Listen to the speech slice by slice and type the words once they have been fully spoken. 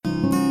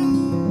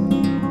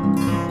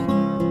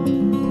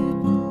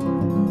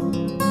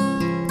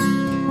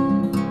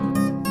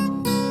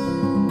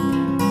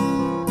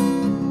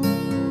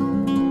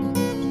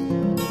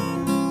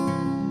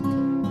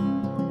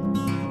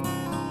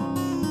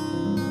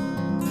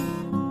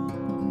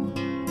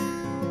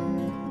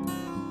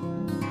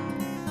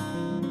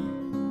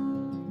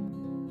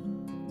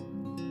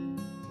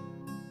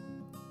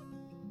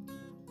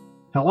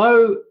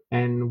Hello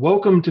and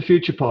welcome to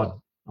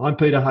FuturePod. I'm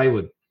Peter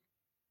Hayward.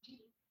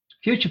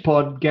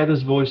 FuturePod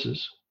gathers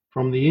voices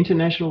from the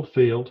international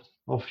field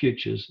of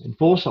futures and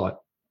foresight.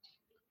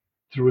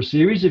 Through a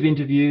series of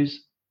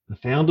interviews, the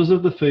founders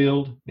of the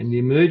field and the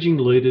emerging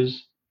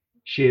leaders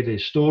share their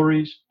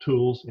stories,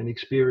 tools, and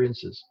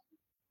experiences.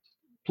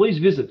 Please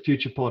visit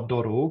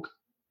futurepod.org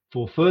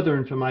for further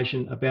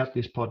information about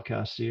this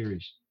podcast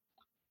series.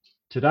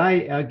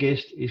 Today, our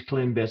guest is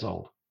Clem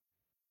Bezold.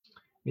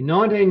 In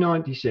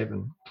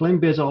 1997, Clem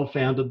Bezold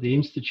founded the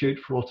Institute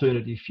for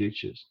Alternative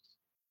Futures.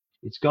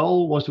 Its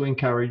goal was to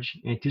encourage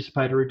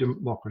anticipatory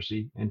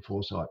democracy and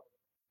foresight.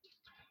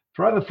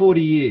 For over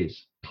 40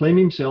 years, Clem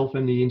himself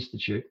and the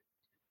Institute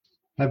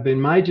have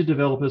been major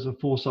developers of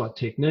foresight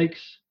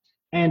techniques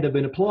and have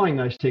been applying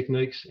those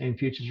techniques and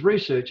futures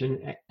research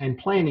and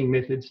planning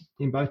methods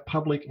in both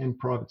public and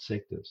private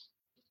sectors.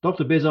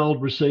 Dr.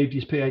 Bezold received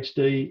his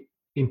PhD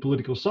in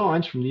political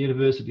science from the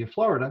University of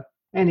Florida,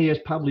 and he has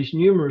published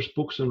numerous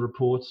books and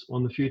reports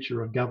on the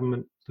future of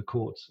government, the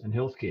courts, and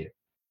healthcare.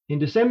 In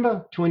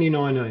December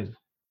 2019,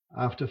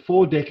 after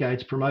 4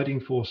 decades promoting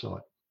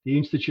foresight, the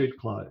Institute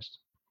closed.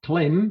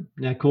 Clem,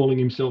 now calling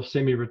himself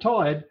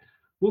semi-retired,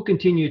 will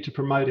continue to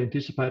promote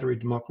anticipatory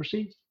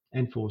democracy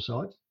and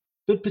foresight,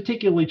 but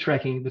particularly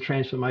tracking the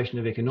transformation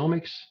of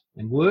economics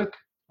and work,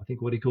 I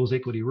think what he calls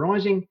equity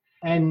rising,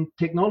 and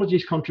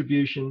technology's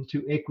contribution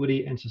to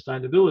equity and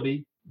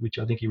sustainability, which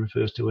I think he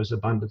refers to as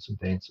abundance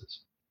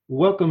advances.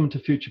 Welcome to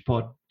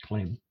FuturePod,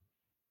 Clem.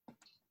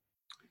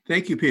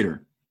 Thank you,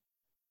 Peter.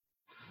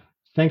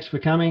 Thanks for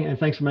coming and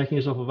thanks for making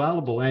yourself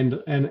available.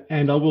 And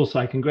I will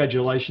say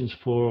congratulations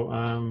for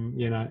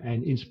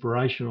an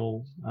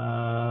inspirational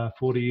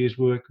 40 years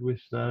work with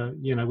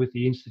with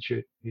the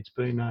Institute. It's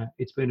been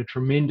a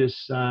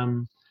tremendous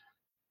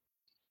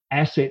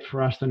asset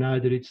for us to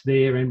know that it's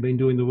there and been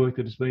doing the work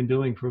that it's been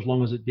doing for as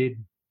long as it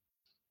did.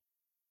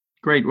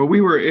 Great. Well,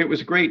 it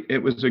was great.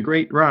 It was a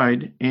great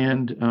ride,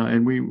 and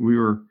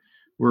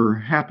we're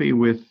happy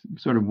with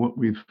sort of what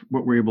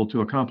we're able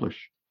to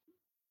accomplish.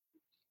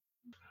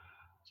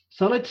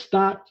 So let's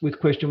start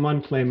with question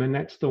one, Clem, and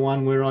that's the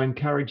one where I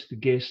encourage the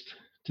guest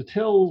to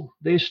tell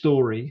their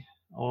story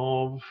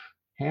of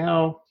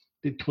how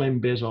did Clem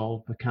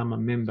Bezold become a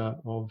member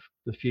of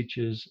the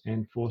Futures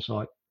and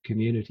Foresight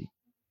community?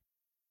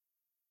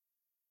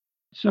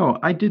 So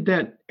I did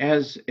that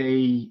as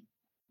a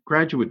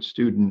graduate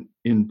student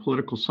in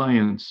political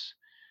science,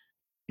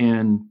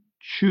 and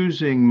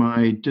choosing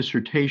my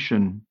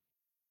dissertation,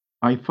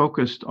 I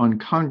focused on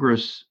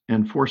Congress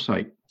and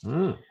foresight.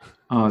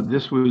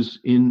 This was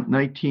in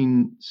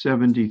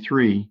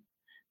 1973,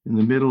 in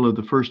the middle of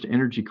the first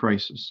energy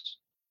crisis.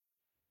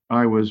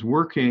 I was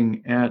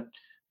working at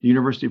the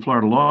University of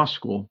Florida Law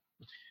School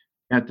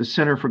at the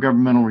Center for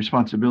Governmental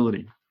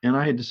Responsibility, and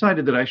I had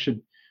decided that I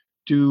should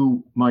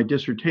do my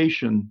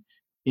dissertation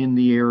in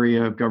the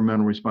area of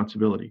governmental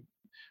responsibility,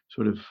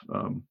 sort of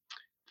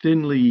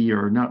thinly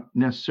or not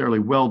necessarily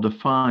well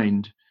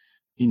defined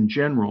in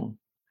general,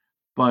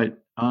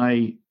 but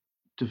I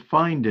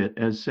defined it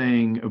as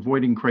saying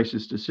avoiding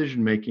crisis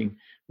decision making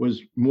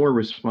was more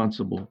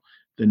responsible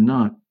than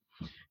not.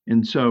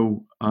 And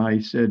so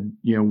I said,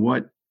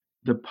 what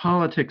the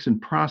politics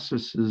and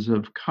processes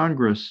of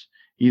Congress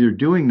either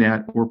doing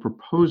that or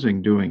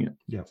proposing doing it.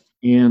 Yeah.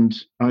 And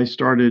I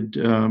started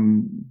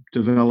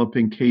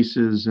developing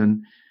cases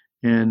and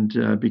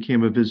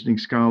became a visiting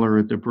scholar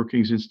at the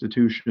Brookings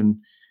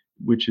Institution,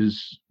 which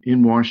is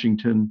in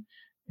Washington,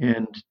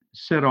 and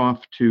set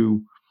off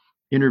to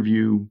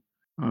interview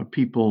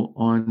people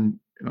on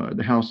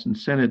the House and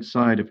Senate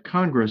side of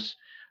Congress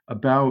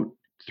about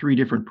 3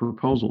 different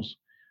proposals,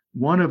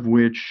 one of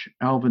which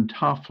Alvin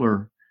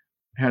Toffler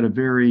had a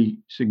very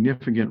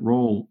significant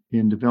role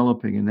in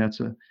developing, and that's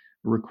a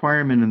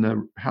requirement in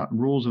the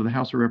rules of the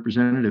House of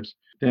Representatives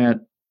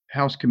that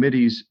House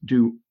committees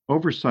do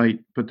oversight,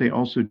 but they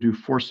also do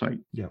foresight.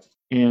 Yeah.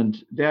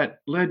 And that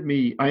led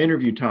me, I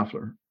interviewed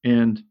Toffler,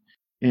 and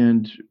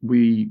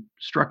we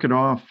struck it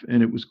off,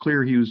 and it was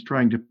clear he was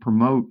trying to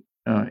promote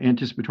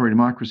anticipatory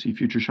democracy.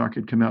 Future Shock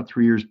had come out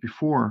 3 years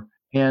before,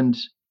 and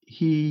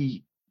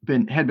he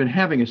had been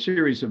having a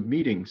series of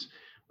meetings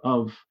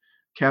of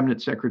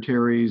cabinet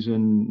secretaries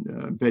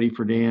and Betty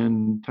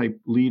Friedan type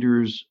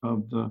leaders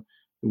of the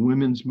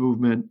women's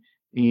movement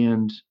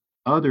and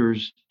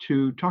others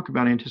to talk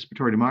about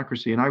anticipatory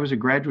democracy. And I was a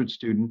graduate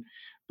student,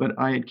 but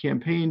I had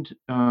campaigned,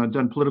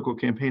 done political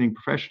campaigning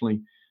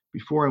professionally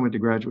before I went to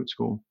graduate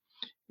school,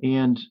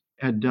 and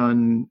had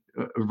done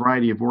a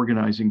variety of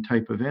organizing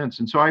type events.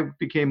 And so I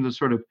became the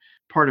sort of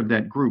part of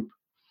that group.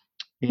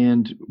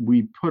 And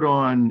we put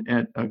on,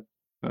 at a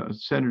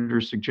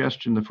senator's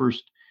suggestion, the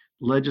first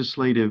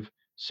legislative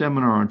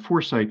seminar on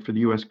foresight for the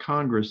U.S.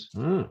 Congress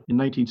in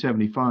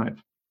 1975.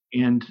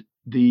 And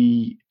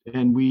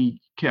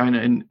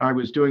I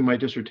was doing my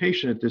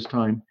dissertation at this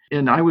time,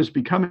 and I was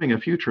becoming a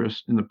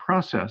futurist in the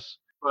process,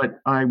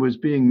 but I was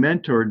being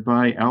mentored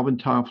by Alvin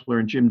Toffler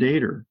and Jim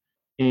Dater,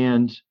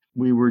 and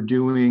we were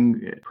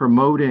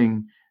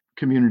promoting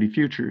community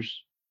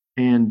futures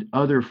and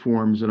other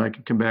forms, and I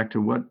could come back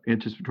to what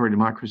anticipatory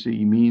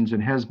democracy means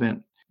and has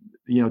been.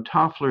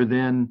 Toffler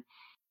then,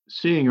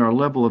 seeing our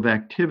level of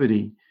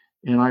activity,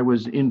 and I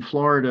was in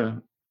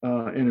Florida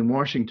and in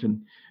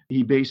Washington,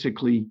 he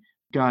basically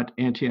got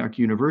Antioch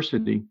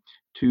University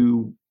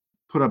to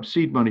put up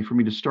seed money for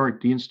me to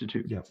start the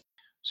Institute. Yep.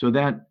 So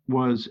that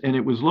was, and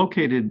it was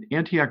located,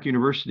 Antioch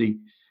University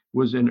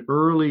was an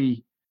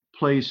early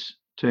place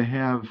to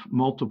have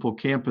multiple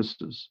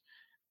campuses,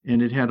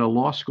 and it had a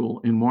law school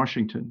in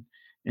Washington.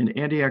 And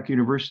Antioch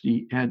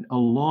University had a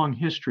long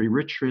history,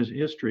 rich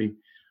history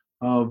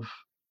of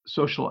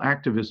social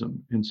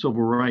activism and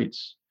civil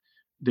rights.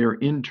 Their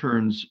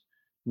interns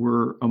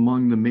were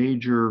among the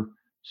major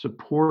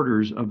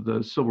supporters of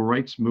the civil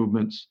rights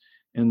movements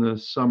in the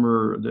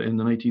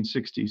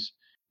 1960s.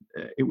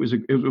 It was a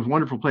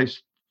wonderful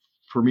place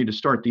for me to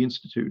start the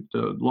Institute.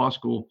 The law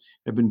school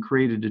had been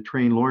created to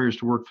train lawyers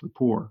to work for the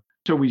poor.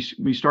 So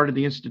we started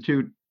the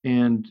Institute,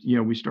 and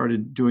we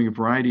started doing a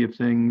variety of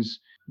things,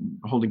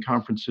 holding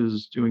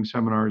conferences, doing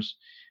seminars,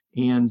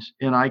 and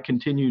I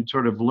continued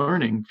sort of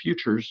learning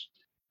futures.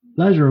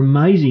 Those are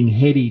amazing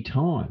heady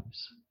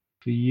times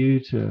for you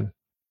to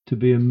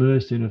be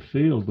immersed in a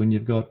field when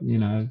you've got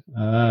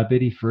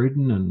Betty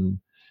Friedan and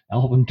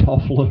Alvin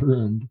Toffler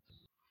and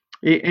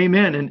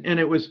amen, and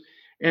it was,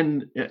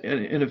 and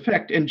in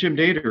effect, and Jim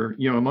Dater,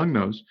 among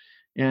those,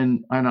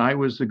 and I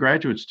was the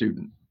graduate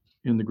student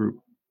in the group,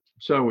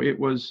 so it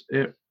was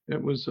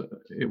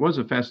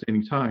a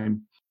fascinating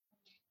time.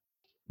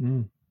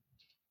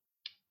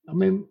 I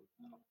mean,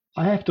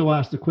 I have to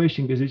ask the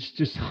question because it's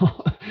just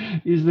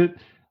is that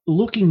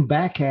looking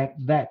back at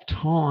that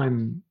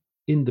time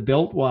in the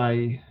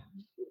Beltway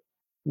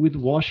with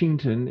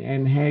Washington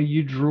and how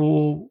you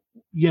draw,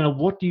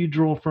 what do you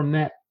draw from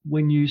that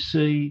when you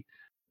see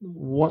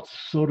what's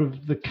sort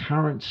of the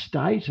current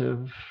state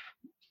of,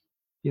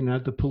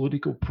 the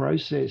political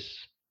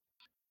process?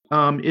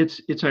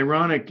 It's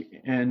ironic,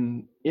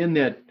 and in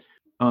that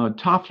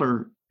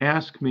Toffler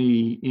asked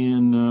me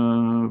in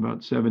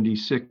about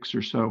 76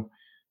 or so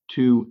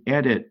to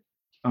edit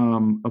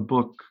a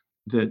book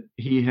that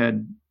he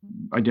had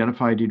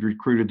identified. He'd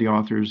recruited the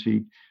authors,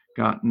 he'd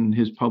gotten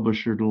his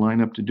publisher to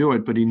line up to do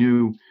it, but he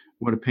knew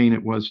what a pain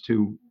it was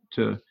to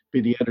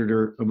be the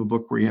editor of a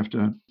book where you have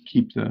to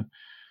keep the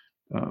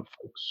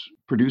folks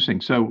producing.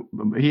 So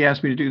he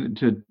asked me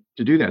to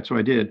do that, so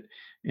I did.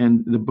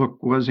 And the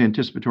book was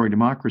Anticipatory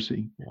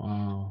Democracy.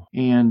 Wow.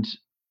 And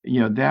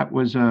that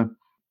was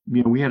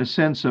we had a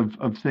sense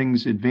of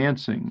things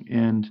advancing.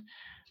 And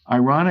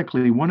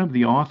ironically, one of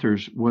the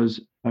authors was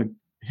a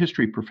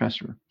history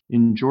professor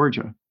in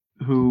Georgia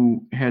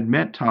who had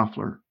met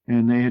Toffler,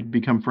 and they had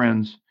become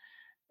friends.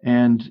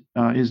 And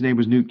his name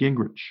was Newt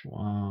Gingrich.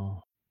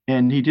 Wow.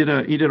 And he did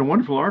a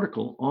wonderful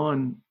article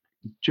on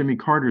Jimmy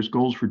Carter's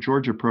Goals for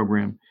Georgia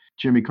program.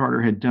 Jimmy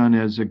Carter had done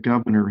as a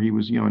governor. He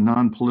was, a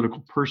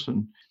non-political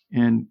person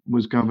and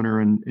was governor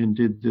and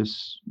did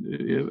this,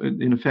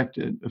 in effect,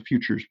 a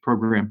futures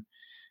program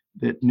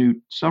that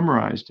Newt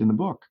summarized in the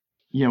book.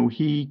 He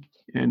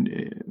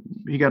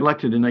got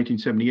elected in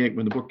 1978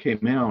 when the book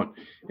came out,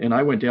 and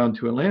I went down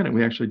to Atlanta.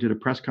 We actually did a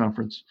press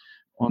conference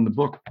on the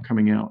book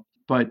coming out.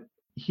 But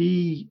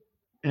he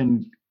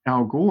and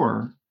Al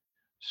Gore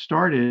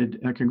started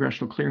a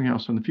Congressional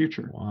Clearinghouse on the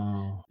Future.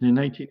 Wow. In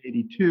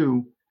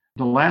 1982,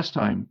 the last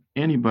time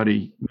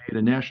anybody made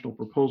a national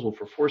proposal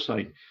for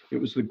foresight,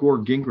 it was the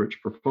Gore-Gingrich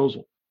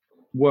proposal.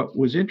 What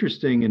was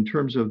interesting in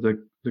terms of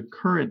the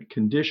current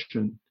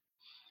condition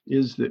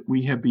is that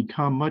we have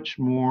become much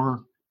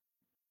more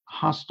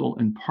hostile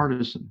and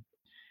partisan.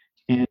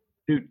 And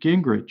Newt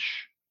Gingrich,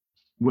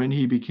 when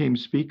he became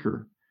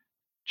speaker,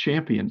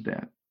 championed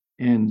that.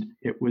 And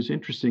it was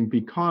interesting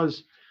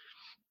because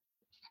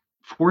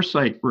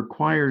foresight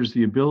requires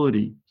the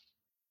ability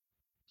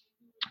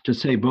to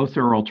say both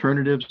there are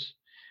alternatives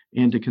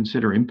and to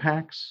consider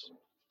impacts.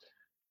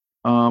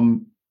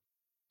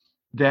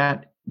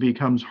 That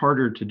becomes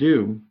harder to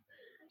do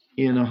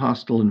in a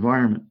hostile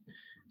environment.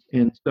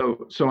 And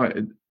so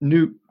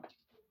Newt,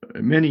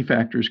 many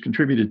factors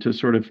contributed to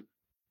sort of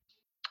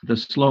the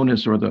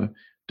slowness or the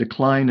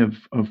decline of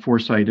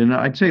foresight. And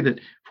I'd say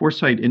that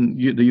foresight in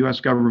the U.S.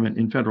 government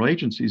in federal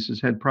agencies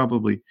has had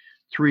probably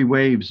 3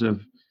 waves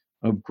of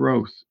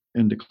growth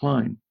and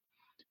decline.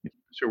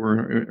 So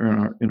we're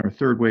in our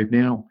 3rd wave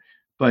now.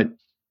 But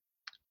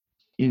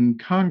in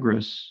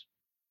Congress,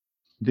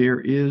 there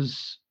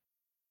is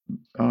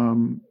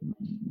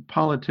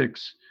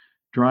politics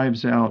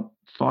drives out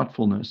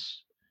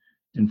thoughtfulness,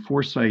 and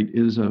foresight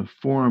is a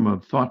form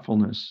of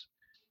thoughtfulness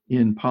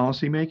in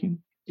policymaking.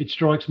 It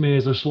strikes me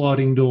as a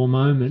sliding door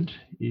moment,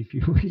 if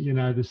you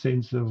the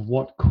sense of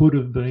what could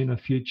have been, a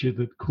future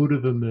that could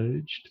have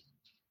emerged.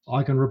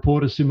 I can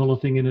report a similar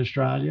thing in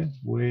Australia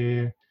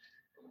where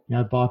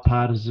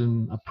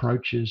bipartisan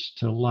approaches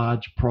to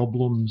large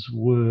problems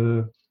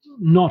were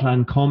not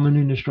uncommon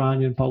in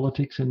Australian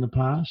politics in the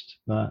past,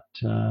 but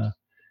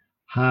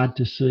hard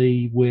to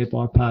see where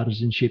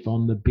bipartisanship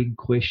on the big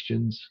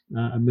questions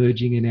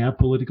emerging in our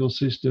political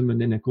system.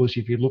 And then, of course,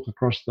 if you look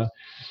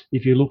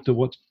at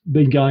what's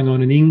been going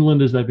on in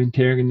England as they've been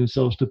tearing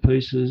themselves to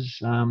pieces,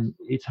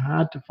 it's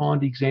hard to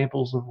find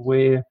examples of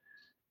where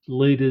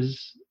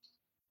leaders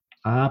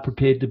are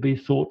prepared to be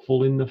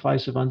thoughtful in the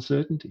face of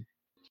uncertainty.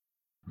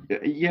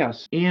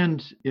 Yes,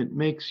 and it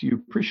makes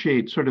you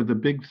appreciate sort of the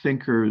big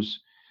thinkers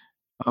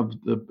of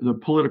the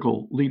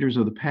political leaders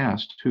of the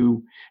past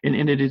who,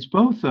 and it is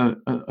both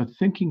a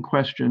thinking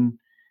question,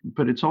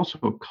 but it's also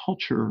a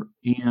culture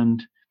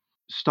and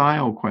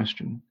style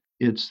question.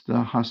 It's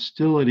the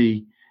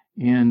hostility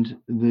and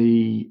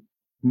the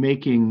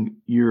making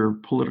your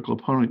political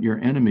opponent your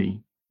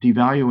enemy,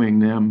 devaluing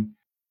them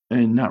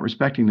and not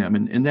respecting them.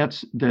 And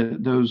that's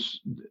those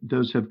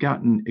have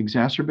gotten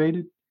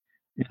exacerbated.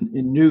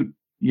 And Newt,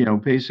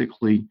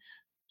 basically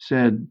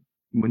said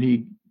when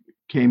he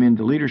came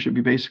into leadership,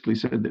 he basically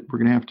said that we're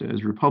going to have to,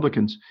 as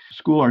Republicans,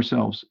 school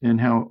ourselves in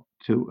how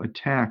to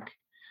attack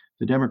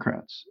the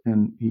Democrats,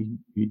 and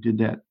he did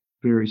that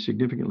very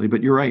significantly.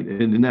 But you're right,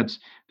 and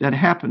that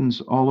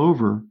happens all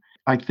over.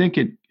 I think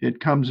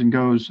it comes and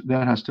goes,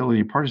 that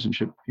hostility and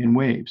partisanship, in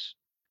waves.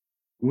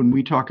 When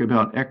we talk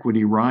about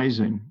equity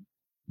rising,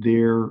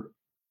 there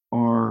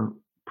are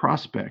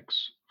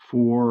prospects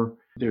for,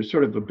 there's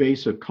sort of a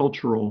base of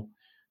cultural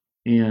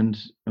and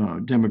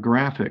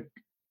demographic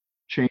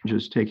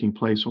changes taking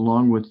place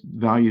along with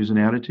values and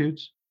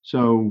attitudes.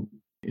 So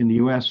in the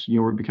U.S.,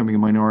 we're becoming a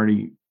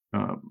majority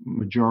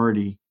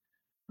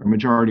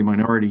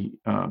minority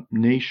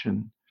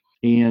nation,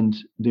 and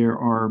there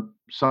are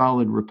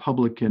solid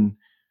Republican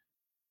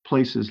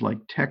places like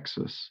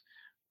Texas,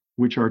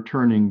 which are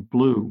turning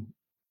blue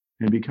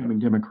and becoming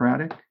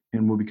Democratic,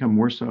 and will become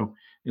more so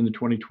in the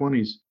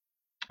 2020s.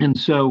 And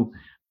so,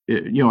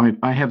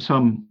 I have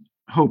some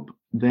hope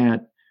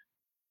that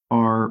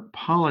our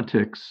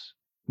politics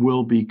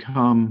will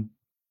become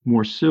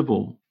more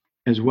civil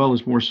as well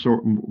as more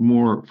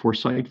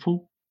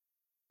foresightful.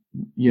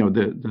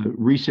 The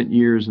recent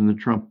years in the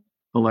Trump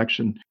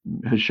election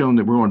has shown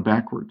that we're going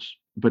backwards.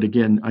 But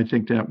again, I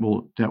think that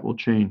will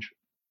change.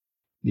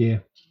 Yeah,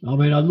 I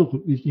mean, I look,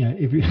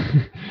 if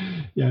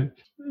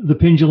the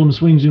pendulum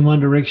swings in one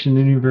direction,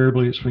 and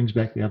invariably it swings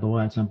back the other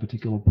way at some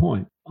particular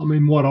point. I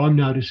mean, what I'm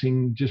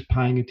noticing, just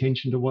paying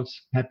attention to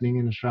what's happening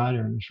in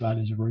Australia, and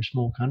Australia's a very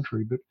small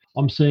country, but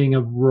I'm seeing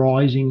a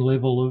rising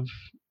level of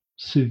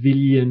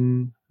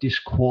civilian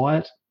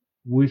disquiet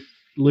with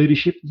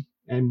leadership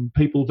and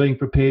people being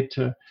prepared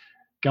to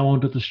go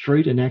onto the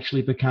street and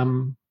actually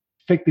become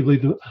effectively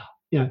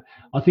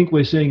I think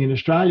we're seeing in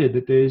Australia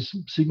that there's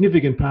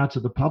significant parts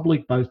of the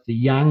public, both the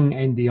young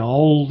and the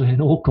old,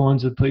 and all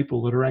kinds of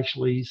people that are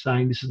actually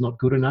saying this is not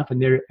good enough,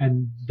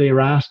 and they're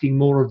asking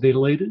more of their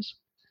leaders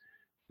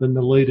than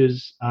the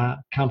leaders are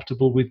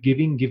comfortable with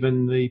giving,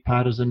 given the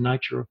partisan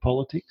nature of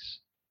politics.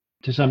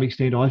 To some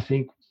extent, I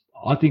think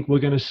we're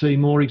going to see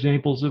more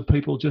examples of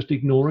people just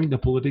ignoring the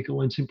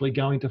political and simply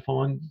going to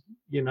find,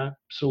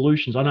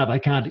 solutions. I know they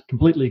can't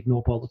completely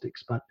ignore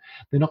politics, but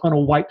they're not going to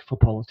wait for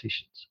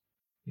politicians.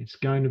 It's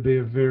going to be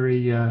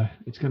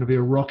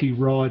a rocky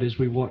ride as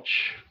we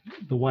watch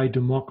the way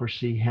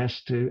democracy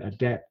has to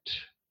adapt,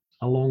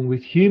 along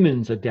with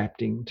humans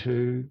adapting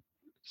to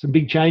some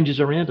big changes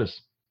around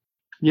us.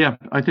 Yeah,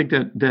 I think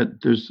that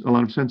there's a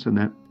lot of sense in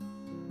that.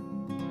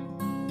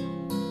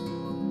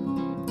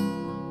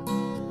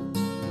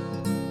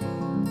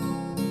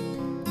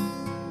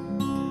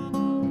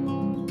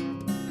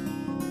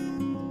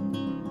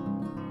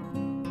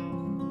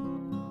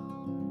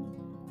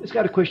 Let's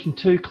go to question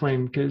 2,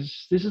 Clem,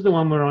 because this is the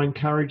one where I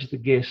encourage the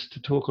guests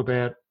to talk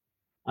about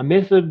a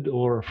method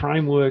or a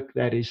framework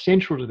that is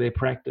central to their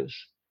practice,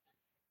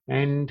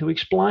 and to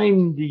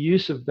explain the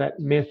use of that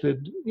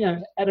method,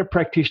 at a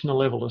practitioner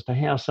level, as to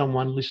how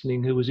someone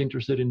listening who was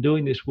interested in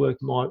doing this work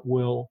might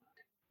well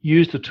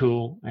use the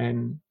tool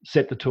and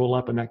set the tool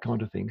up and that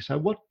kind of thing. So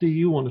what do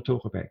you want to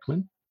talk about,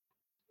 Clem?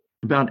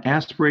 About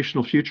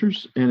aspirational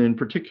futures, and in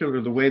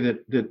particular, the way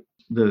that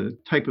the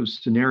type of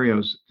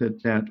scenarios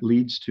that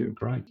leads to.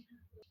 Great.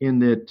 In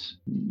that,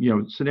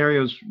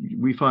 scenarios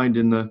we find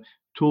in the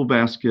tool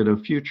basket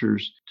of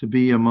futures to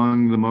be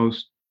among the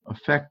most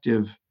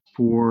effective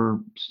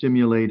for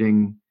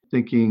stimulating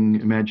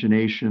thinking,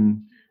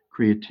 imagination,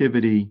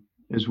 creativity,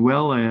 as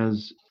well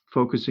as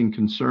focusing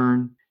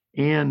concern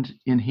and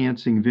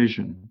enhancing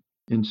vision.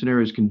 And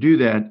scenarios can do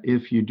that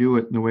if you do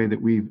it in the way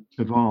that we've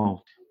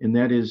evolved. And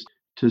that is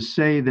to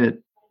say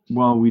that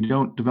while we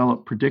don't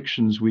develop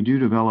predictions, we do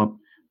develop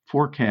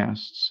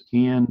forecasts,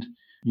 and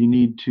you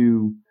need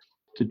to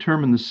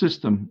determine the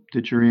system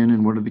that you're in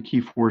and what are the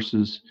key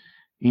forces,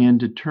 and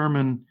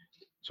determine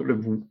sort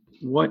of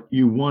what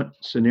you want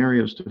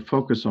scenarios to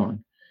focus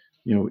on.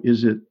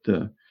 Is it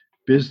the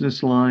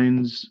business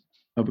lines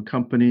of a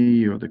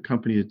company, or the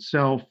company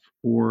itself,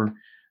 or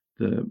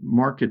the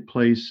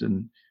marketplace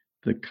and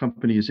the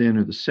company is in,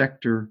 or the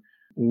sector,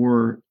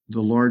 or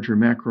the larger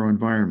macro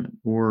environment?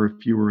 Or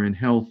if you were in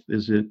health,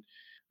 is it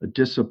a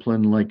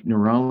discipline like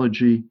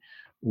neurology,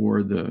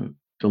 or the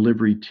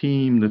delivery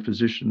team, the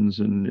physicians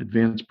and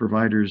advanced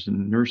providers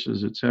and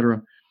nurses, et cetera?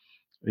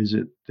 Is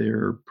it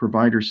their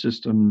provider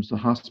systems, the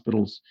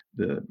hospitals,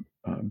 the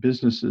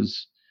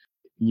businesses?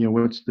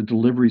 What's the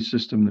delivery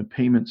system, the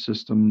payment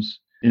systems,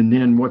 and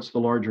then what's the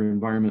larger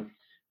environment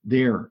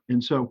there?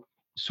 And so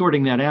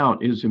sorting that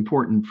out is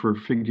important for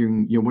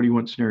figuring, what do you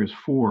want scenarios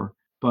for?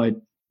 But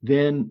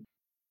then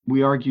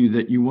we argue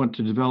that you want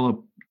to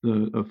develop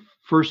a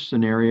first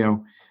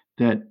scenario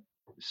that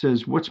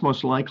says what's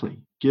most likely,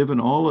 given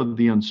all of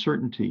the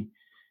uncertainty,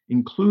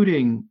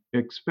 including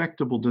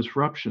expectable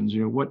disruptions.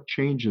 What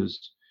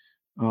changes?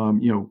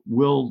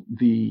 Will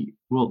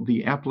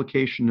the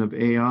application of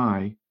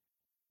AI?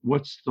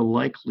 What's the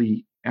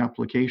likely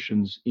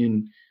applications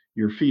in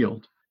your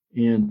field?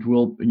 And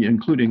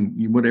including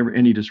whatever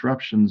any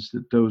disruptions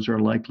that those are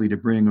likely to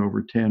bring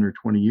over 10 or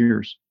 20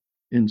 years.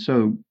 And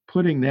so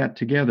putting that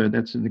together,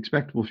 that's an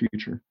expectable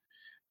future.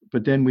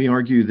 But then we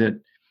argue that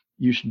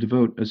you should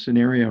devote a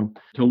scenario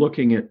to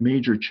looking at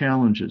major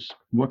challenges.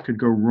 What could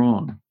go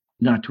wrong?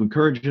 Not to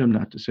encourage them,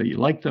 not to say you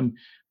like them,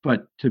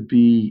 but to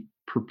be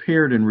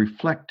prepared and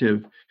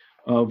reflective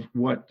of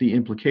what the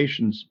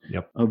implications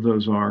of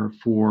those are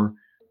for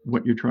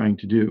what you're trying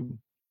to do.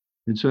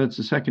 And so that's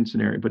the second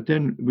scenario. But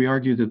then we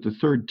argue that the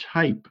third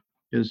type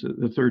is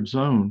the third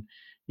zone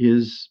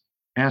is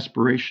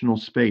aspirational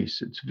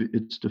space.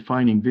 It's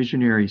defining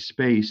visionary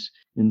space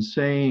and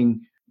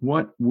saying,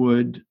 what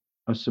would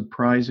a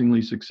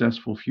surprisingly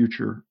successful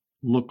future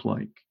look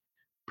like?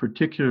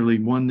 Particularly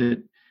one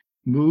that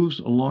moves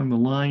along the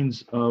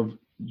lines of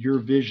your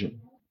vision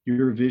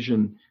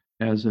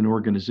as an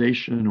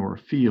organization or a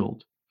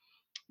field.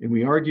 And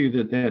we argue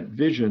that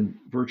vision,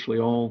 virtually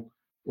all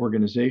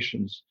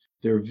organizations,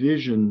 their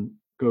vision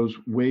goes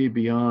way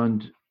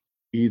beyond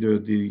either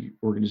the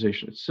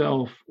organization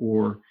itself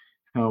or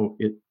how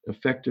it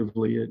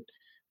effectively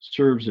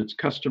serves its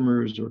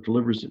customers or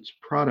delivers its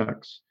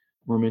products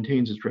or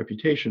maintains its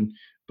reputation.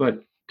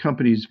 But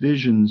companies'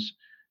 visions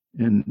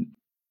and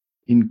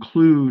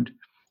include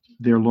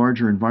their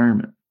larger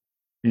environment.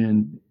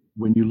 And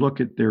when you look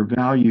at their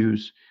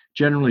values,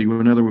 generally,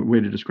 another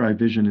way to describe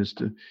vision is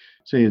to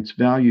say it's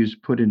values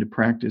put into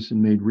practice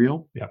and made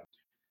real.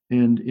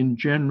 And in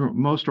general,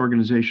 most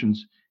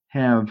organizations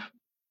have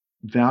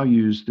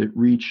values that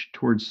reach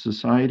towards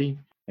society.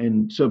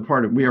 And so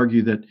we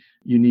argue that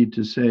you need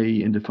to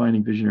say, in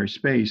defining visionary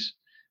space,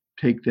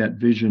 take that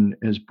vision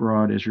as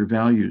broad as your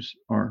values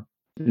are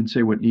and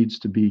say what needs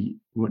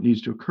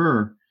to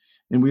occur.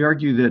 And we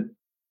argue that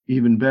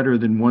even better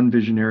than one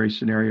visionary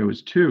scenario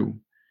is two,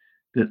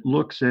 that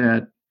looks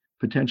at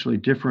potentially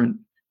different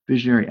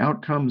visionary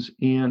outcomes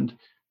and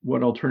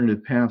what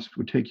alternative paths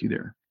would take you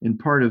there. And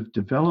part of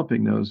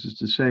developing those is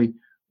to say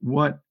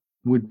what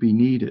would be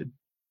needed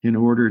in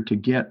order to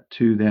get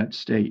to that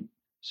state.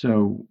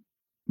 So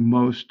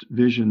most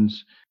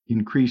visions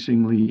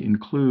increasingly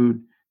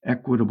include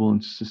equitable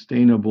and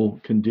sustainable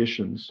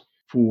conditions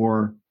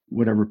for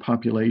whatever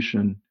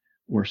population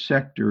or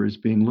sector is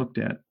being looked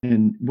at.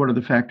 And what are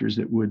the factors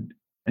that would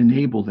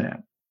enable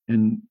that?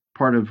 And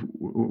part of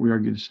what we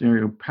argue the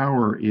scenario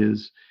power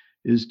is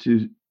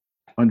to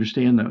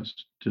understand those,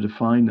 to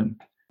define them.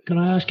 Can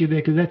I ask you there,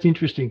 because that's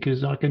interesting,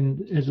 because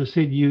as I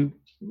said,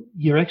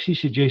 you're actually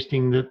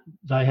suggesting that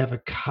they have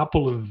a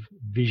couple of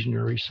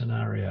visionary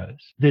scenarios.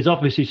 There's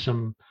obviously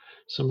some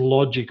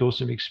logic or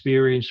some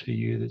experience for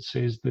you that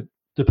says that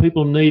do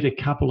people need a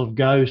couple of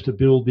goes to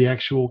build the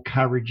actual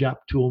courage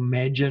up to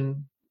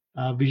imagine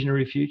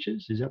visionary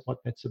futures? Is that what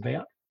that's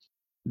about?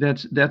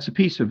 That's a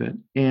piece of it.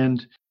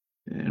 And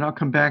I'll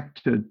come back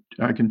to,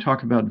 I can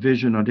talk about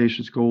vision,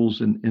 audacious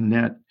goals, and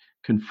that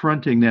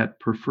confronting that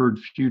preferred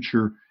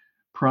future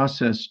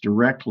process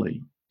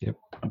directly,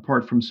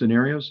 apart from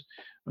scenarios.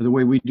 The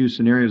way we do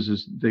scenarios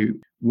is they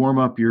warm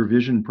up your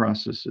vision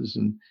processes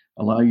and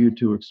allow you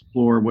to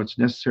explore what's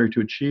necessary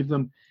to achieve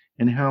them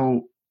and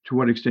to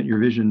what extent your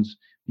visions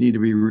need to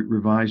be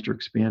revised or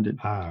expanded.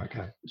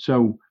 Okay.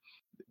 So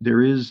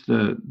there is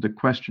the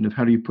question of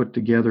how do you put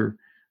together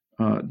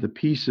the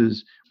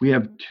pieces. We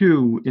have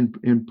two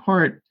in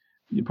part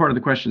of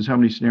the question is how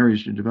many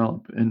scenarios you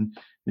develop, and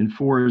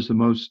 4 is the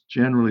most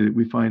generally that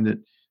we find that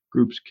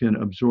groups can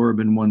absorb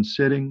in one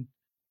sitting.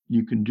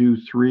 You can do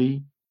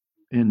 3,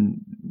 and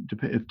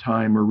if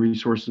time or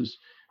resources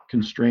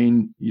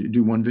constrain, you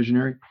do 1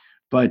 visionary.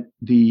 But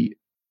the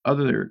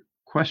other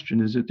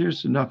question is that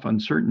there's enough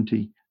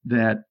uncertainty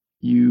that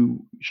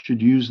you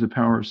should use the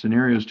power of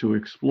scenarios to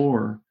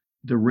explore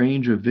the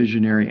range of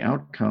visionary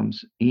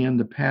outcomes and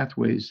the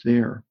pathways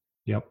there.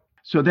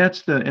 So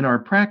that's in our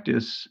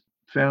practice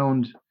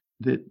found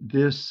that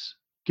this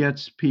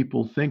gets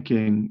people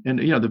thinking. And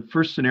the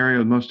first scenario,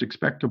 the most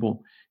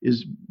expectable,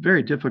 is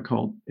very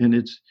difficult, and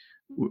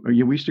we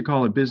used to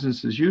call it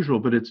business as usual,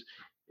 but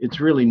it's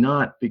really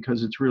not,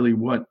 because it's really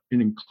what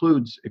it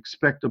includes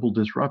expectable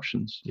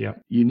disruptions.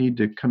 You need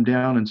to come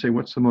down and say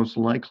what's the most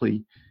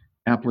likely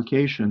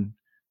application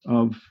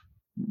of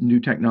new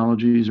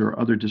technologies or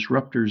other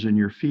disruptors in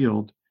your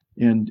field.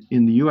 And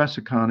in the U.S.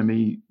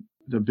 economy,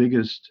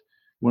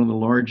 one of the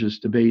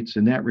largest debates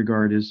in that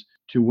regard is,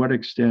 to what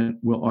extent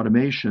will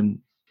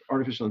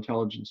artificial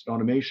intelligence and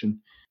automation,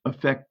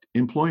 affect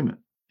employment?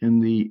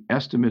 And the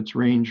estimates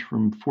range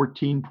from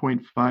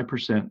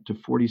 14.5% to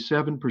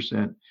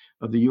 47%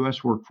 of the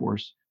U.S.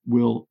 workforce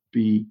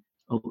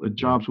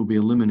jobs will be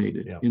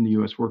eliminated in the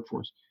U.S.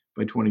 workforce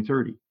by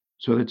 2030.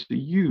 So that's a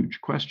huge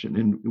question.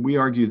 And we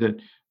argue that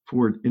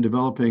in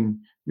developing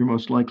your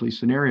most likely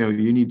scenario,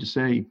 you need to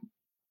say,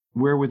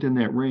 where within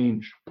that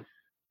range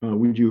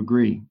would you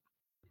agree?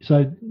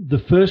 So the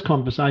first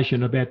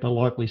conversation about the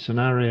likely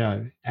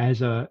scenario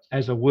as a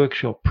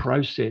workshop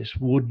process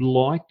would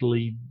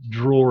likely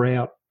draw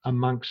out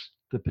amongst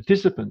the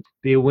participants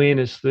the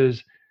awareness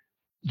there's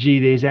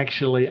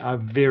actually a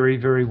very,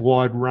 very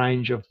wide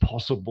range of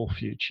possible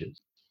futures.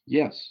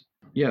 Yes.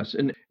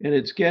 And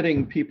it's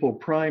getting people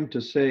primed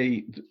to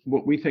say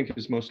what we think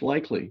is most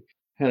likely.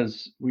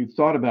 We've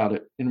thought about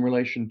it in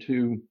relation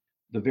to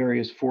the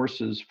various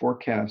forces,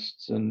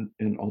 forecasts, and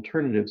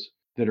alternatives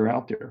that are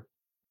out there.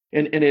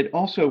 And it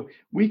also,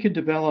 we could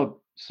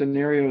develop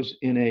scenarios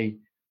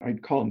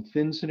I'd call them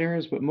thin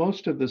scenarios, but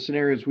most of the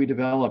scenarios we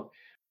develop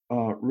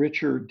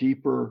richer,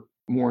 deeper,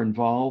 more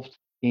involved,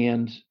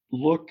 and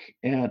look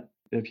at,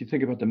 if you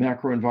think about the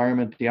macro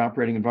environment, the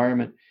operating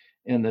environment,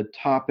 and the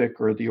topic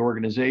or the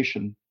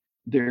organization,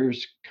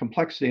 there's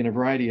complexity and a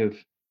variety of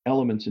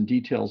elements and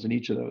details in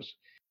each of those.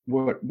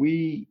 What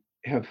we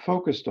have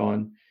focused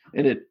on,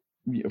 and it,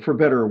 for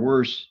better or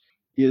worse,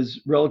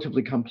 is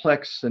relatively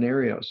complex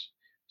scenarios,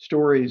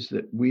 stories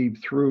that weave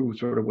through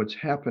sort of what's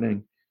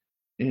happening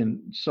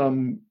in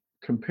some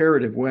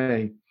comparative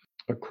way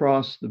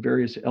across the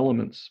various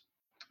elements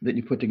that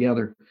you put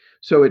together.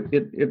 So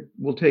it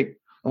will take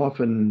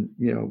often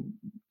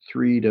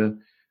 3 to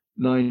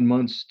 9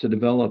 months to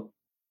develop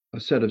a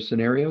set of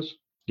scenarios.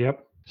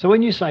 Yep. So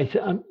when you say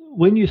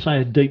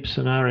a deep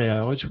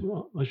scenario,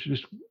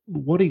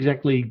 what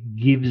exactly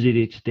gives it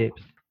its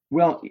depth?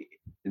 Well,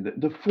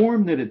 the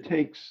form that it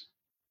takes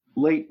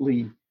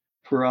lately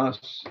for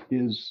us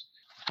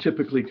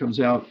typically comes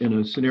out in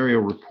a scenario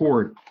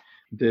report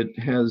that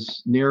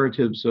has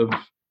narratives of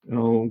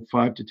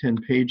 5 to 10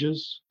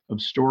 pages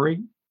of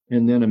story,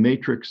 and then a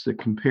matrix that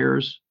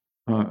compares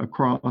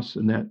across,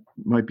 and that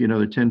might be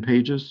another 10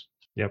 pages.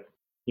 Yep.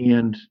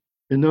 And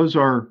those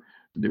are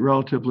the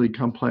relatively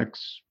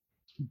complex,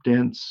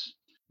 dense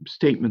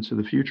statements of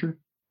the future.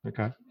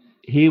 Okay.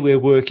 Here we're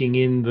working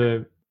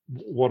in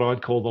what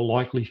I'd call the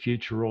likely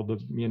future, or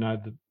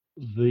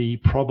the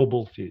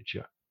probable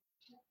future.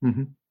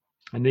 Mm-hmm.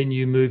 And then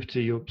you move to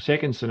your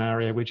second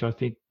scenario, which I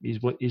think is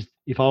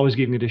if I was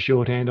giving it a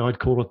shorthand, I'd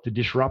call it the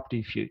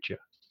disruptive future.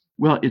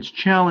 Well, it's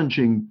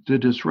challenging the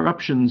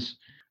disruptions,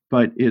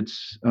 but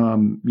it's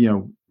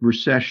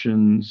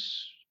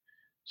recessions,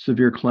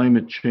 severe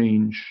climate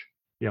change.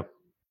 Yep.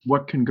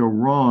 What can go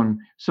wrong?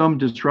 Some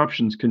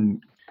disruptions can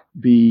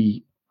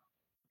be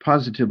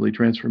positively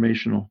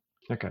transformational.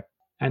 Okay.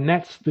 And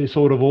that's the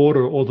sort of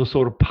order or the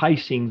sort of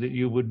pacing that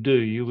you would do.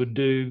 You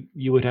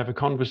would have a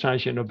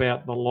conversation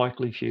about the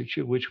likely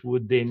future, which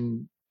would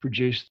then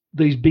produce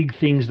these big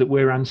things that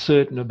we're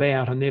uncertain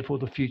about, and therefore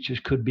the futures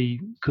could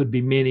be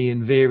many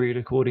and varied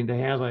according to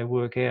how they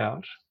work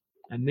out.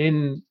 And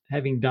then,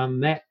 having done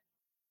that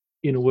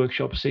in a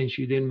workshop sense,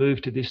 you then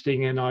move to this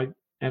thing, and I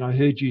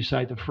heard you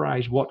say the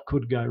phrase "what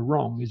could go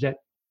wrong." Is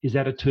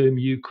that a term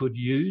you could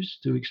use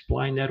to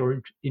explain that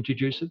or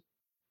introduce it?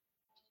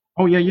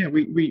 Oh yeah.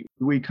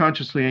 We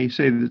consciously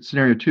say that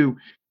scenario 2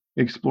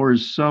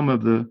 explores some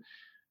of the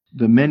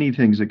many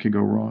things that could go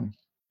wrong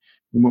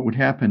and what would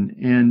happen.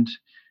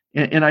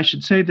 And I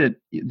should say that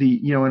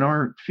in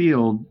our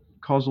field,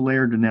 causal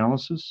layered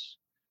analysis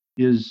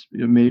is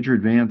a major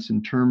advance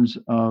in terms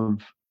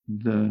of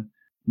the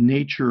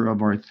nature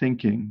of our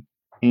thinking.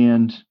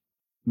 And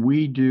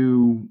we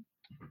don't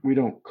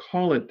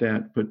call it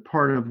that, but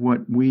part of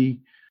what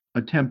we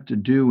attempt to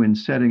do in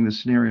setting the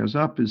scenarios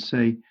up is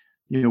say,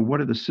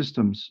 what are the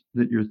systems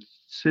that you're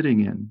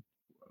sitting in?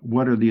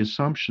 What are the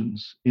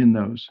assumptions in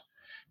those,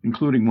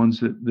 including ones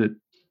that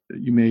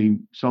you may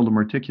seldom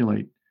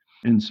articulate?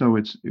 And so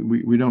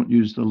we don't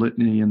use the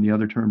litany and the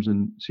other terms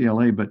in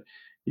CLA, but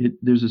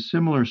there's a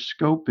similar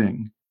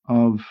scoping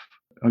of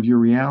your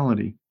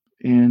reality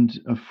and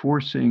a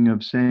forcing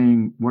of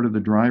saying what are the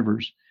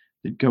drivers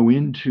that go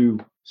into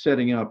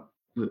setting up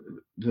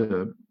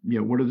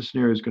what are the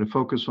scenarios going to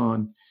focus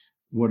on,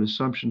 what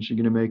assumptions you're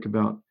going to make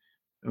about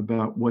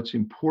what's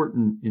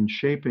important in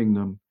shaping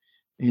them,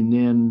 and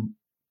then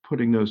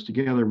putting those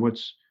together,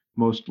 what's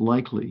most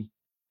likely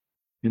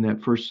in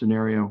that first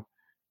scenario.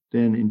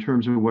 Then in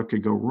terms of what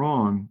could go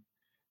wrong,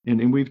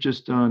 and we've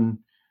just done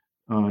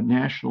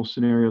national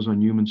scenarios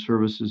on human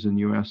services in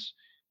the US,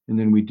 and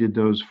then we did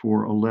those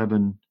for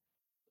 11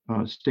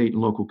 state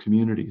and local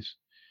communities.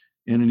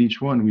 And in each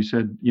one, we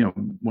said,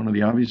 one of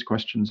the obvious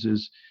questions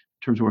is,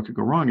 in terms of what could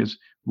go wrong, is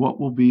what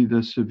will be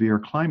the severe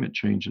climate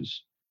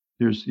changes?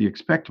 There's the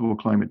expectable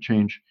climate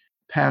change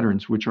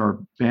patterns, which are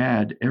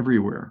bad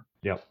everywhere.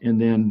 Yep. And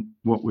then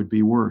what would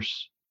be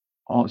worse?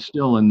 All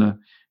still in the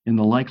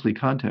likely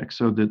context.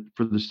 So that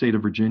for the state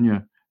of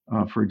Virginia,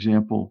 for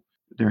example,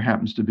 there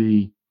happens to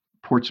be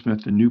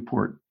Portsmouth and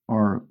Newport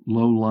are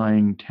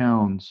low-lying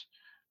towns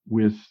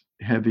with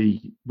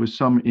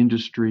some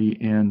industry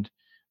and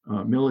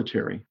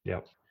military.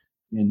 Yep.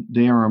 And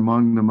they are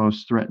among the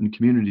most threatened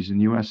communities in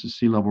the U.S. as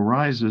sea level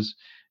rises,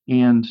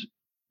 and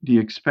the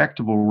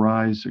expectable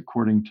rise,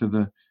 according to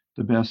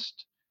the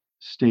best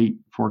state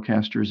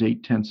forecaster, is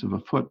 0.8 of a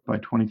foot by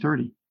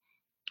 2030,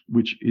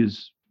 which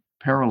is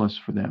perilous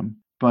for them.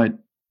 But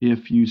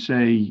if you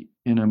say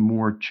in a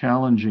more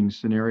challenging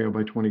scenario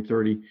by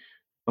 2030,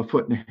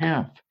 1.5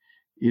 feet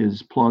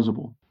is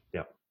plausible.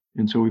 Yeah.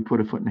 And so we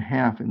put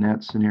 1.5 feet in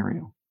that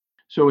scenario.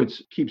 So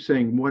it's keeps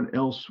saying what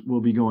else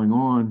will be going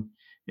on.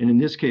 And in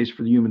this case,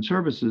 for the human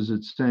services,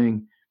 it's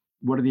saying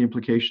what are the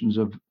implications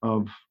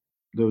of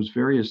those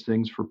various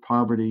things for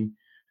poverty,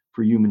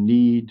 for human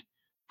need,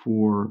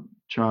 for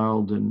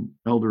child and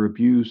elder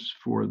abuse,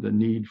 for the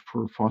need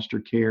for foster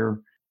care,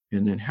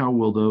 and then how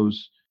will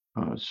those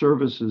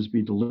services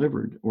be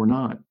delivered or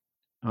not,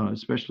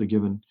 especially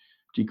given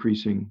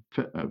decreasing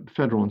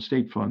federal and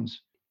state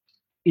funds.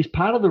 Is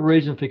part of the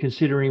reason for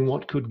considering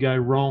what could go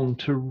wrong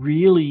to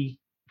really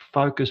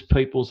focus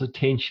people's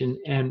attention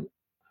and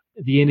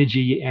the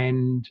energy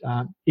and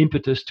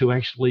impetus to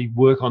actually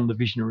work on the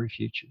visionary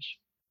futures?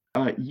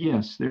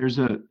 Yes,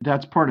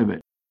 that's part of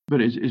it,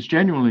 but it's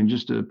genuinely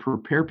just to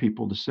prepare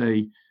people to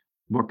say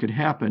what could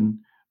happen.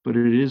 But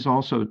it is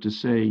also to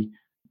say,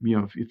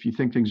 if you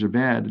think things are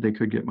bad, they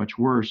could get much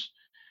worse.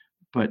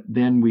 But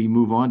then we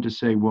move on to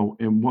say, well,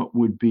 and what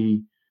would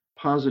be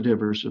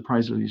positive or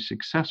surprisingly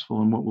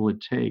successful, and what will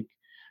it take?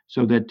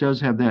 So that does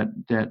have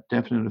that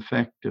definite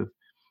effect of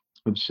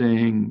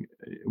saying,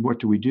 what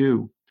do we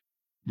do?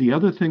 The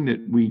other thing that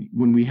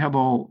when we have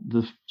all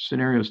the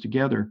scenarios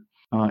together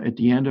at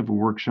the end of a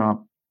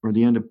workshop or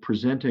the end of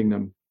presenting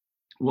them,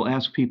 we'll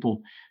ask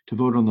people to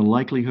vote on the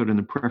likelihood and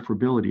the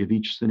preferability of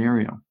each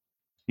scenario.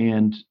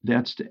 And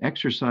that's to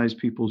exercise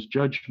people's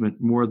judgment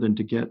more than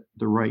to get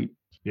the right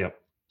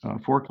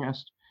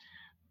forecast.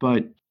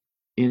 But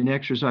in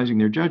exercising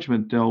their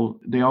judgment,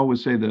 they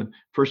always say the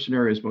first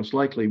scenario is most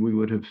likely. We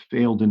would have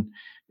failed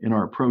in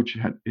our approach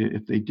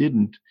if they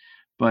didn't.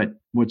 But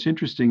what's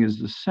interesting is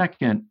the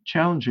second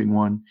challenging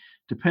one,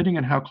 depending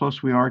on how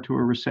close we are to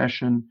a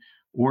recession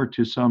or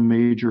to some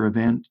major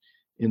event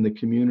in the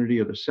community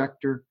or the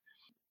sector,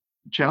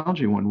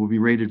 challenging one will be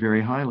rated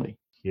very highly.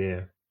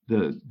 Yeah.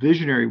 The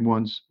visionary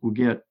ones will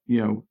get,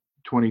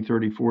 20,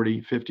 30,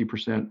 40,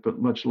 50%, but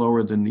much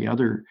lower than the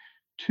other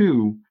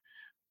two.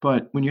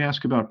 But when you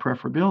ask about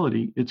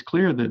preferability, it's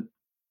clear that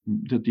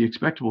the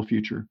expectable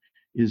future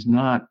is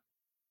not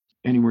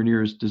anywhere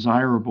near as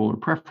desirable or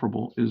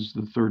preferable as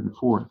the third and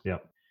fourth. Yeah.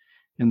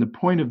 And the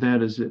point of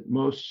that is that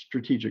most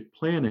strategic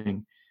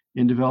planning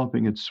in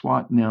developing its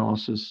SWOT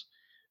analysis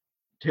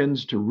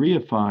tends to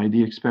reify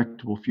the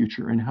expectable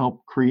future and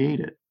help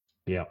create it.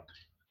 Yeah.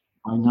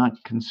 By not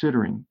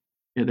considering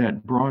it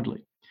that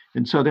broadly.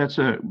 And so that's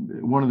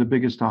one of the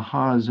biggest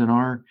ahas in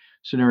our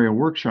scenario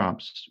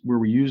workshops, where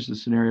we use the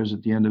scenarios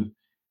at the end of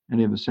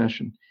any of the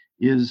session,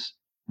 is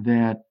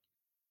that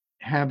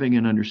having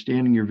and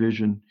understanding your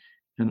vision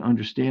and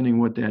understanding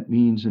what that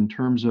means in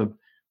terms of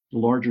the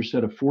larger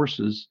set of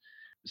forces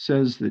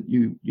says that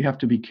you have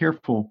to be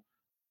careful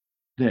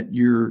that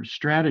your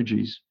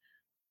strategies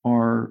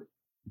are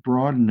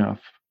broad enough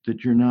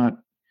that you're not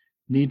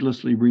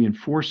needlessly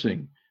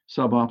reinforcing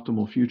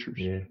suboptimal futures.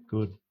 Yeah,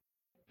 good.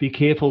 Be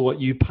careful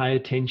what you pay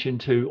attention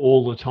to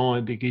all the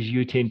time, because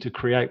you tend to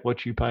create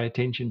what you pay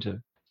attention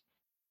to.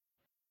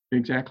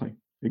 Exactly.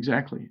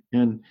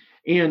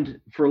 And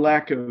for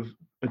lack of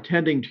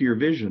attending to your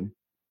vision,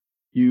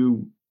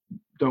 you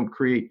don't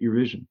create your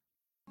vision.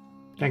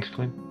 Thanks,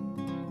 Clem.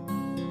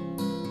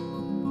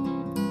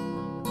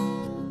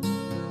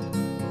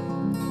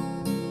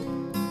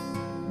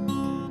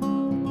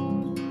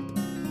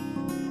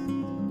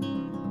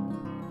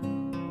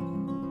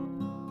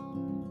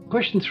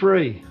 Question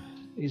 3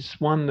 is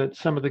one that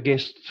some of the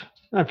guests,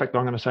 in fact,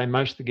 I'm going to say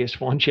most of the guests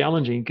find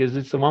challenging, because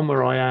it's the one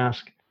where I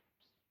ask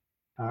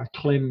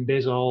Clem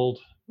Bezold,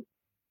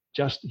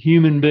 just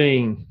human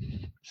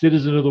being,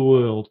 citizen of the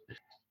world,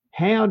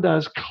 how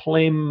does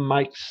Clem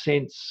make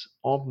sense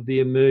of the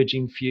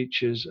emerging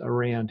futures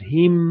around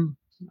him?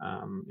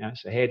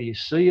 So how do you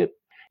see it?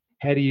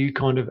 How do you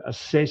kind of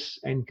assess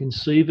and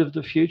conceive of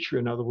the future?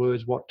 In other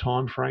words, what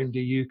time frame do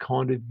you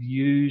kind of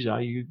use?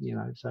 Are you,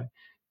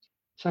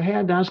 so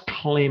how does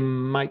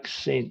Clem make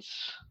sense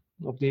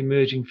of the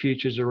emerging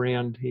futures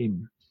around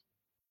him?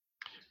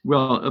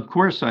 Well, of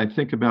course, I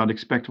think about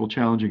expectable,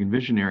 challenging, and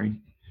visionary.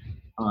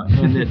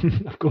 And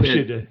that, of course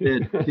you do.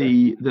 that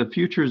the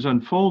future is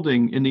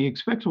unfolding in the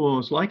expectable,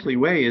 most likely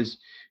way is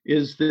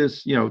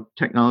this,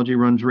 technology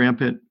runs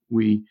rampant.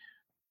 We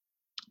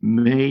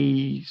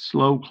may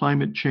slow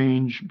climate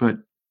change,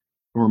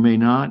 or may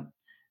not,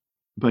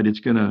 but it's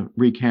going to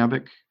wreak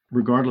havoc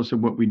regardless of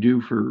what we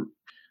do for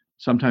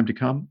some time to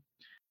come.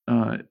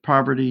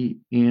 Poverty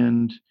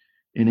and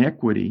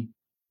inequity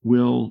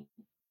will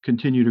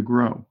continue to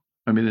grow.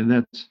 And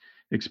that's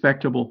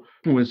expectable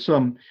with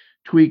some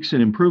tweaks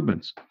and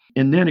improvements.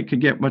 And then it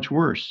could get much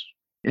worse.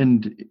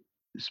 And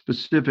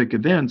specific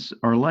events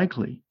are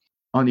likely.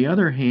 On the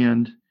other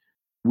hand,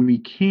 we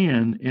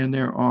can, and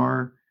there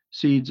are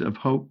seeds of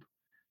hope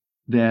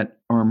that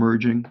are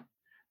emerging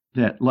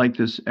that, like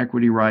this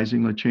equity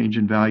rising, the change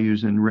in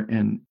values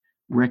and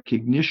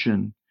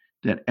recognition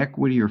that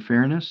equity or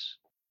fairness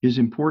is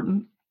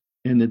important,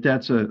 and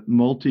that's a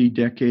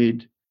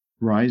multi-decade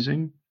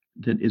rising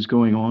that is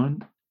going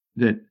on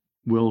that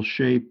will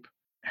shape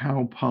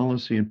how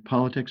policy and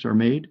politics are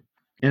made.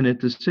 And at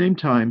the same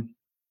time,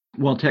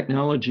 while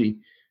technology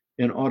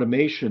and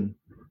automation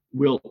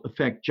will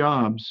affect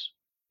jobs,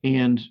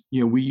 and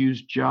we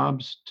use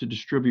jobs to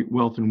distribute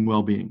wealth and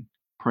well-being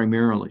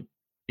primarily,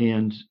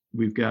 and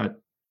we've got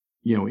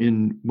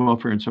in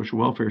welfare and social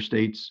welfare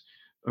states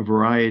a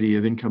variety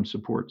of income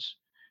supports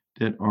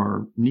that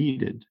are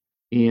needed,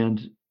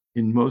 and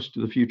in most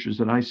of the futures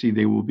that I see,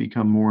 they will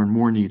become more and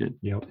more needed.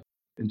 Yep.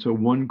 And so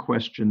one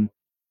question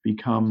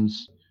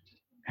becomes,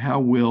 how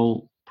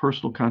will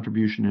personal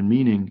contribution and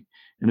meaning,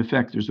 in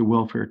effect, there's a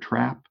welfare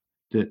trap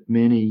that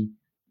many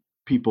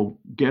people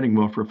getting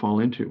welfare fall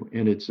into,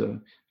 and it's a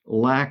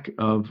lack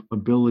of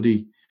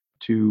ability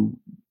to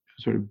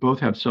sort of both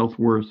have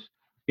self-worth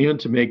and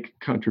to make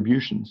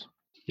contributions.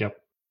 Yep.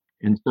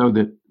 And so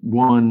that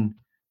one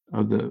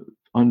of the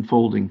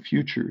unfolding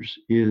futures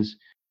is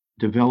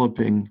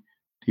developing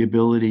the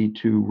ability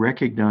to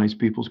recognize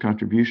people's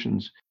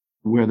contributions,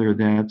 whether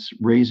that's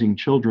raising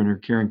children or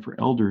caring for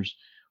elders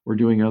or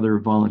doing other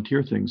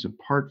volunteer things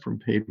apart from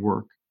paid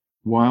work,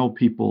 while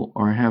people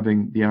are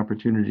having the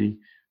opportunity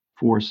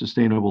for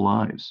sustainable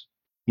lives.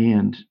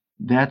 And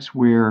that's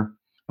where,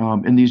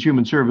 and these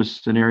human service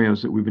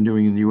scenarios that we've been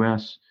doing in the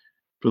US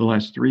for the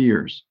last 3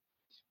 years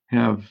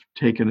have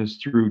taken us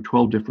through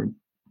 12 different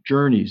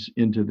journeys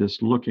into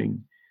this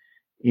looking.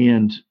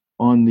 And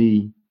on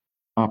the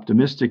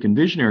optimistic and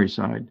visionary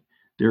side,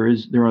 there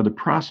are the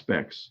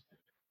prospects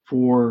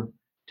for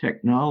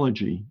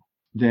technology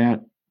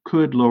that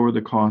could lower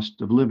the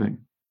cost of living.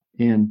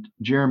 And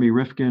Jeremy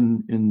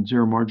Rifkin in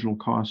Zero Marginal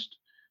Cost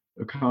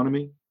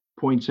Economy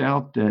points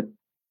out that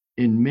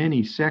in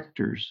many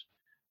sectors,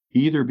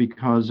 either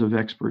because of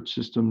expert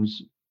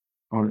systems,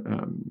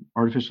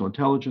 artificial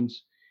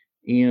intelligence,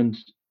 and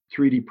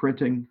 3D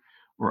printing,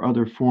 or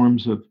other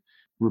forms of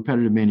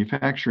repetitive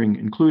manufacturing,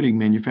 including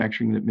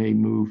manufacturing that may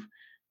move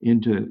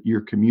into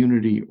your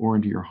community or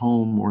into your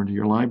home or into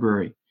your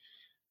library,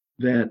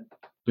 that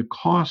the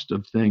cost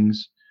of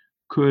things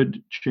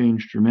could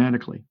change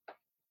dramatically.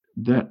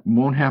 That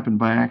won't happen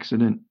by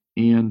accident,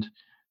 and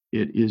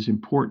it is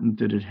important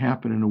that it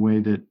happen in a way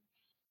that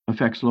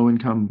affects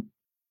low-income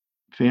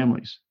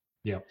families.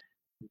 Yeah.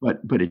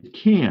 But it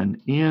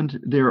can, and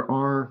there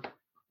are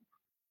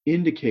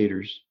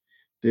indicators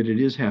that it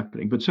is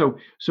happening. But so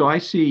I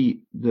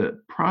see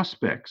the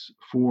prospects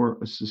for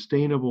a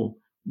sustainable,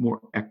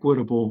 more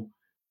equitable,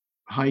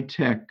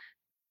 high-tech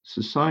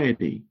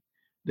society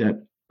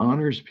that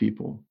honors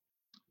people,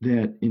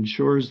 that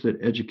ensures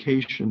that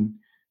education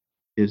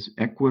is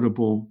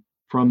equitable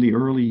from the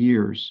early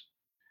years,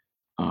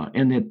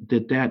 and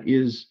that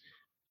is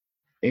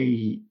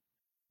a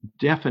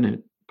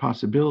definite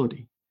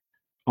possibility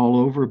all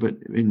over, but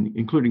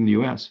including the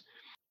US,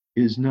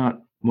 is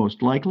not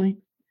most likely,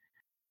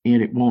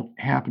 and it won't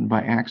happen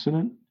by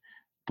accident.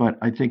 But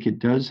I think it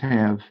does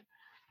have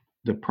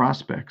the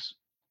prospects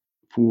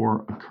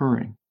for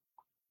occurring.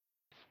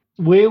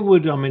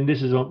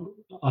 This is,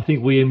 I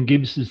think William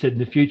Gibson said,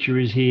 the future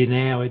is here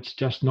now, it's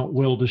just not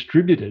well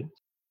distributed.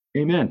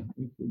 Amen.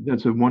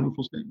 That's a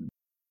wonderful statement.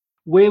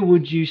 Where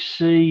would you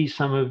see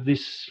some of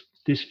this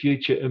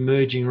future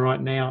emerging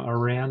right now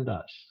around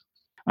us?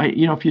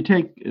 If you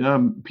take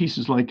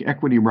pieces like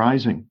Equity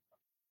Rising,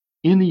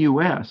 in the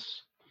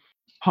US,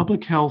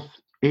 public health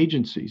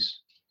agencies,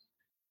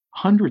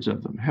 hundreds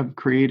of them, have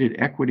created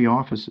equity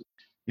offices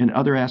in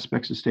other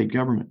aspects of state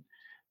government.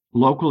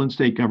 Local and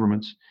state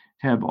governments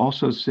have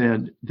also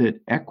said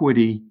that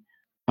equity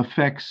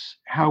affects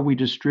how we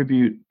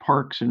distribute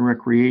parks and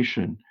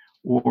recreation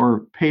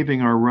or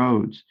paving our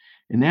roads.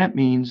 And that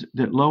means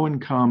that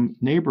low-income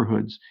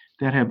neighborhoods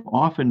that have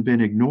often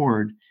been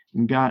ignored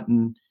and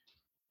gotten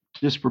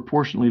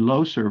disproportionately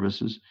low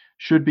services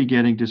should be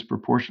getting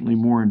disproportionately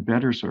more and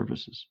better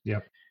services.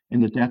 Yep.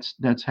 And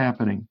that's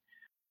happening.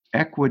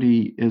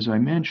 Equity, as I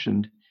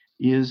mentioned,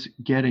 is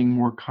getting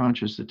more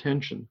conscious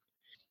attention.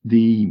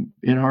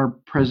 In our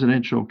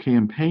presidential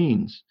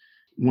campaigns,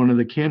 one of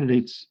the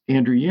candidates,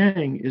 Andrew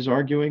Yang, is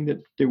arguing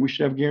that we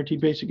should have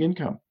guaranteed basic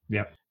income.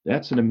 Yeah.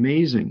 That's an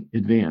amazing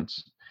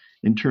advance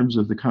in terms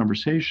of the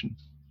conversation.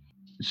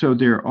 So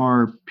there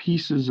are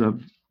pieces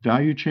of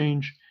value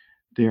change.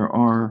 There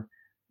are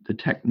the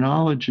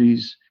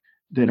technologies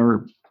that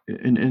are,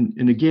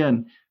 and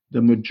again,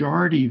 the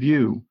majority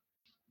view,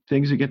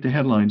 things that get the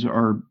headlines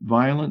are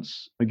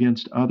violence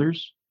against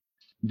others,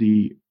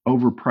 the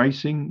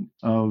overpricing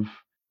of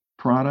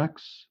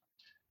products,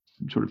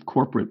 sort of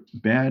corporate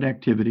bad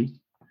activity,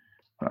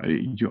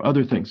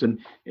 other things,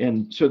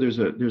 and so there's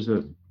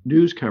a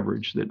news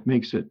coverage that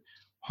makes it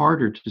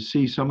harder to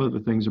see some of the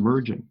things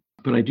emerging.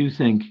 But I do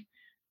think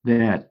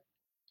that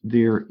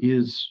there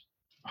is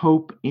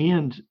hope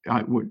and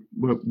I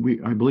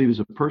believe as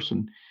a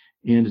person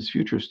and as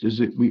futurists is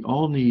that we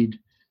all need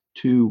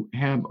to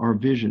have our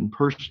vision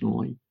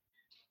personally,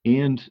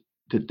 and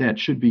that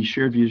should be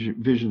shared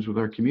visions with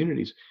our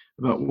communities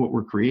about what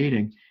we're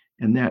creating,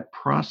 and that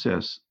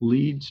process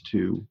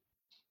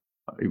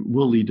it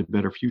will lead to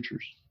better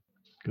futures.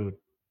 Good.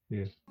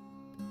 Yeah.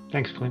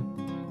 Thanks, Clem.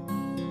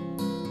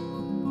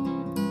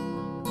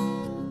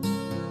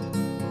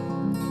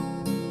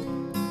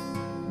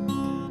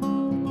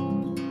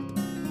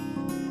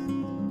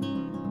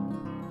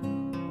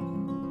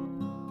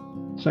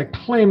 So,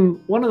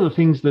 Clem, one of the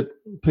things that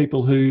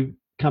people who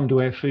come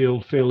to our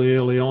field fairly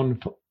early on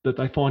that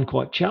they find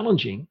quite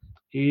challenging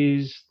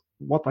is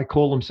what they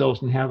call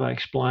themselves and how they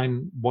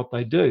explain what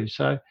they do.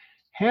 So,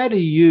 how do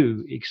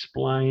you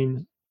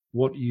explain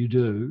what you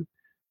do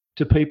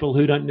to people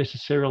who don't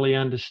necessarily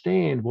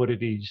understand what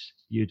it is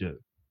you do?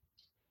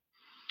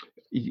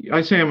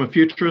 I say I'm a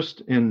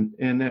futurist, and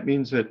that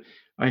means that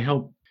I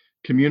help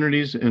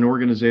communities and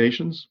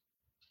organizations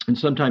and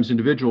sometimes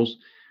individuals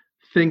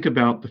think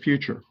about the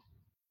future.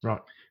 Right,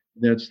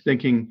 That's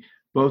thinking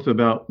both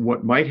about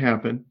what might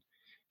happen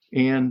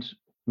and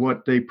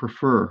what they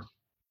prefer.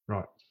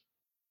 right.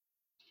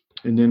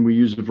 And then we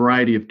use a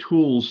variety of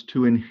tools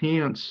to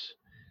enhance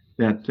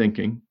that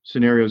thinking,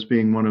 scenarios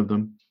being one of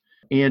them,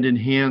 and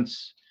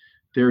enhance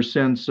their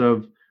sense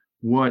of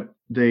what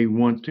they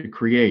want to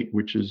create,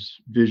 which is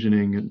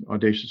visioning and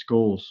audacious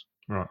goals.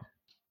 Right.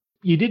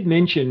 You did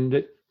mention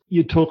that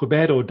you talk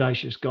about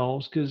audacious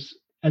goals because,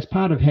 as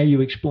part of how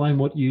you explain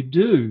what you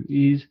do,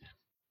 is,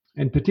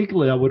 and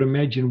particularly I would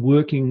imagine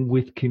working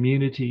with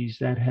communities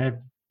that have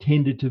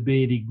tended to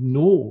be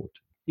ignored,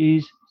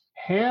 is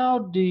how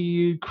do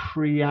you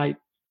create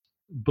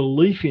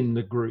belief in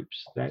the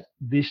groups that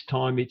this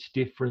time it's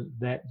different,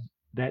 that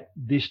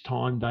this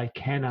time they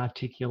can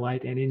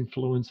articulate and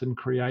influence and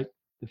create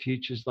the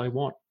futures they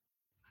want?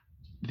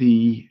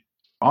 The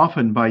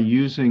Often by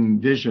using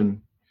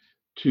vision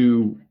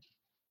to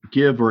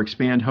give or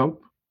expand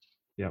hope,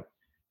 Yep.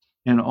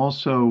 and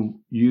also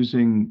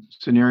using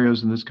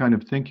scenarios and this kind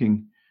of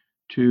thinking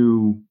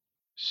to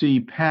see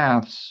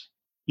paths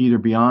either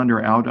beyond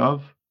or out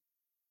of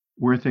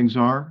where things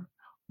are,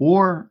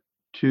 or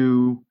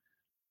to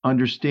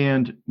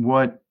understand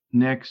what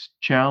next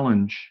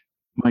challenge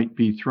might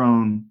be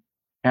thrown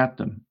at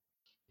them.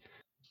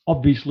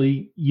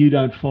 Obviously, you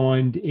don't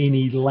find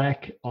any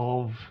lack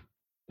of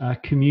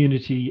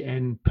community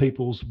and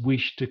people's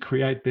wish to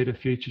create better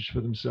futures for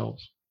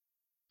themselves.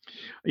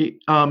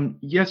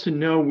 Yes and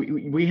no.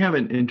 We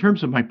haven't, in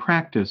terms of my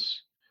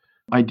practice,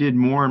 I did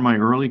more in my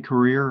early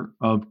career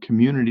of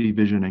community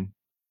visioning.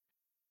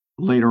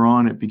 Later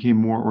on, it became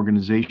more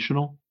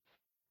organizational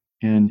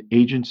and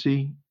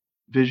agency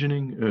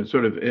visioning,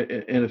 sort of,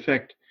 in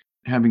effect,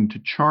 having to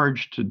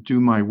charge to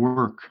do my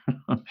work.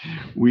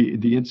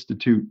 The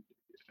Institute,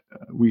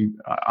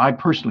 I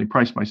personally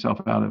priced myself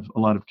out of a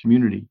lot of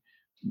community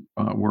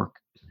work.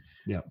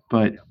 Yeah.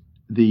 But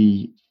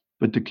the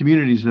but the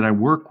communities that I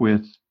work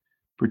with,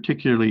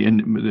 particularly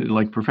in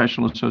like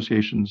professional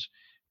associations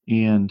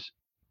and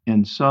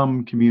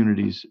some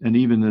communities, and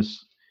even the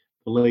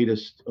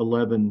latest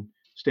 11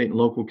 state and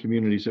local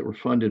communities that were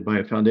funded by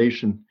a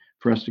foundation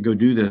for us to go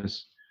do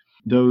this,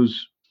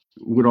 those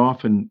would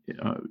often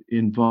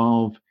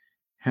involve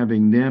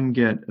having them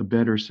get a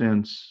better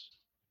sense.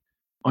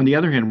 On the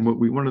other hand,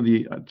 one of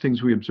the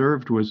things we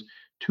observed was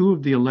 2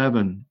 of the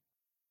 11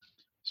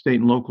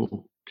 state and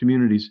local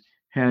communities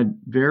had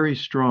very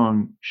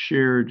strong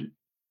shared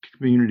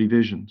community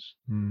visions.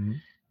 Mm-hmm.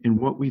 And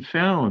what we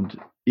found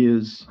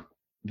is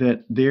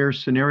that their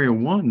scenario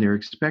one, their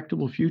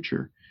expectable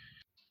future,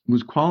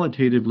 was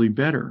qualitatively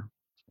better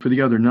for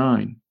the other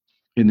 9,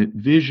 in that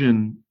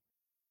vision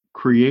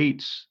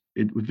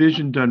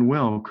done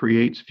well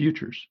creates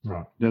futures.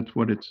 Right. That's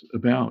what it's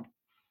about.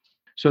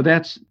 So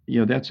that's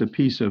a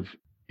piece of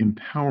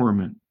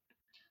empowerment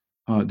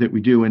that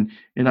we do. And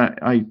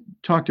I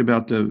talked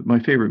about my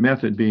favorite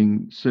method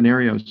being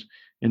scenarios.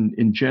 And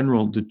in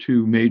general, the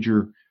 2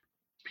 major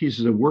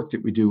pieces of work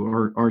that we do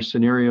are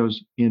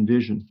scenarios and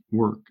vision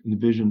work. And the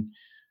vision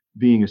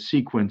being a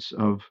sequence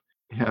of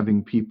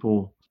having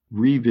people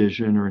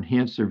revision or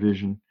enhance their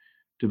vision,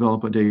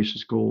 develop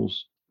audacious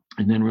goals,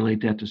 and then relate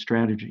that to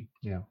strategy.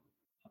 Yeah.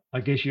 I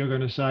guess you're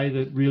going to say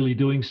that really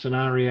doing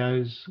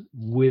scenarios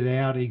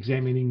without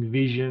examining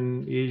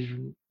vision is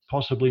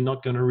possibly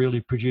not going to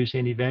really produce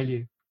any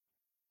value.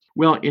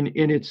 Well, and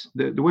it's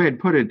the way I'd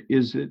put it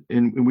is that,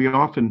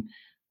 and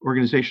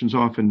organizations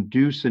often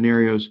do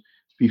scenarios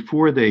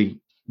before they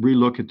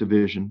relook at the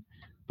vision,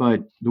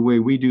 but the way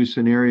we do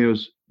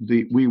scenarios,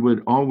 we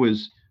would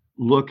always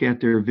look at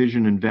their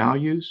vision and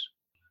values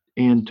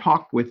and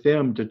talk with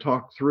them to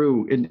talk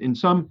through. In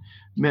some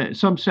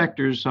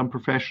sectors, some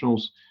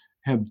professionals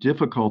have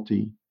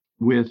difficulty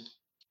with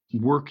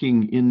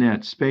working in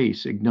that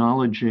space,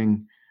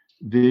 acknowledging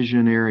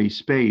visionary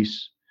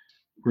space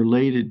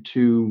related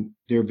to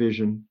their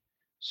vision.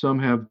 Some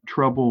have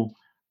trouble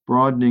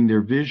broadening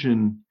their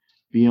vision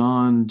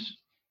beyond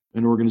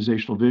an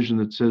organizational vision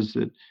that says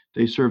that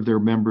they serve their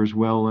members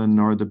well and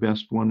are the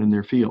best one in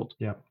their field.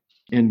 Yeah.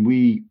 And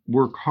we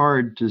work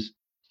hard to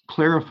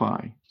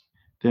clarify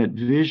that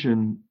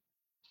vision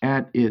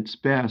at its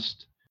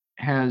best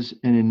has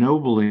an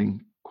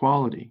ennobling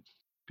quality,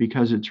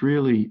 because it's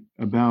really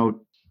about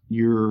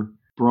your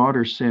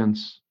broader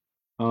sense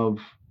of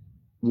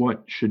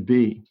what should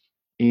be,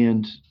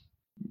 and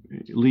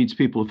it leads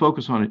people to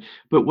focus on it.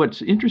 But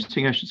what's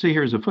interesting, I should say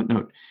here as a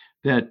footnote,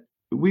 that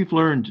we've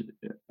learned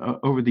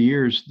over the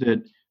years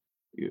that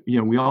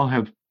we all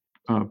have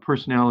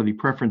personality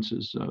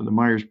preferences. The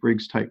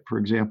Myers-Briggs type, for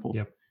example,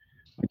 Yep.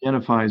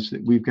 identifies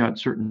that we've got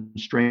certain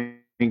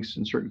strengths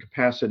and certain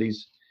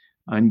capacities,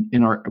 and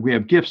we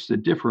have gifts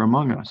that differ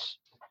among us.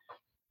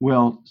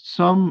 Well,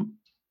 some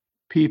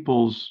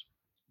people's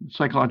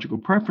psychological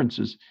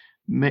preferences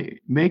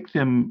make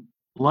them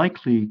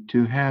likely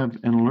to have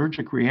an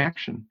allergic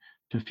reaction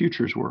to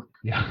futures work.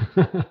 Yeah.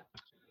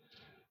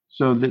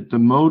 So that the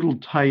modal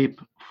type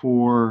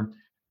for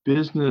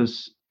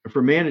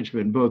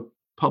management, both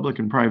public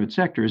and private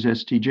sector, is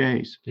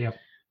STJs. Yep.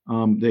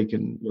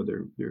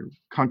 They're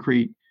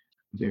concrete,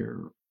 they're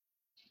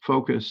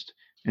focused,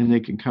 and they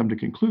can come to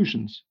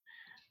conclusions.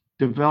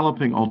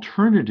 Developing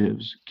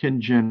alternatives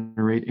can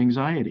generate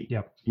anxiety.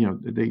 Yep.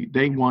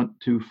 They want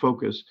to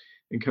focus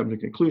and come to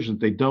conclusions.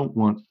 They don't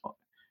want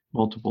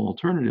multiple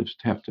alternatives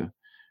to have to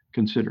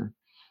consider.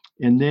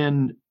 And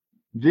then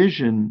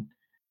vision,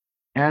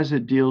 as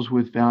it deals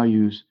with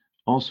values,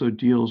 also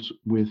deals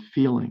with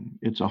feeling.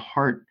 It's a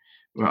heart.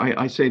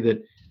 I say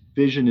that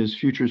vision is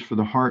futures for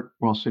the heart,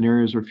 while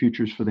scenarios are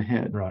futures for the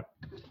head. Right.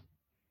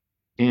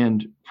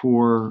 And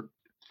for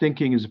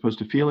thinking as opposed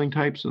to feeling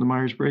types of the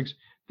Myers-Briggs,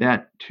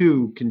 that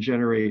too can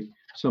generate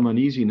some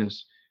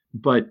uneasiness.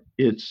 But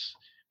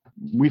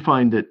we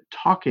find that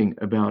talking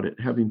about it,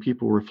 having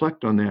people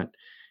reflect on that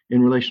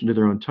in relation to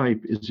their own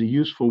type, is a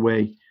useful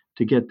way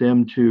to get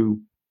them to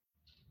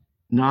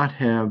not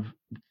have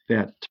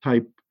that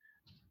type,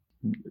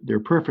 their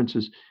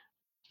preferences,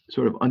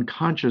 sort of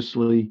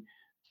unconsciously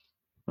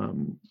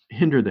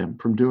hinder them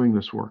from doing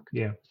this work.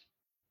 Yeah.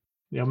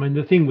 I mean,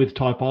 the thing with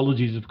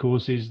typologies, of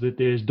course, is that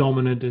there's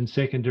dominant and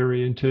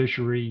secondary and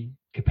tertiary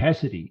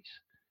capacities.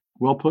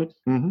 Well put.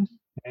 Mm-hmm.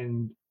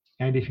 And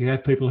if you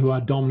have people who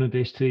are dominant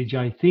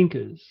STJ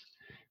thinkers,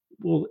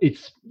 well,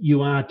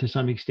 you are to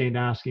some extent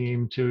asking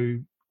them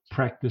to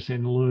practice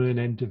and learn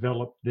and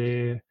develop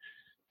their,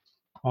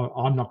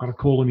 I'm not going to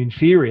call them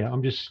inferior,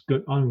 I'm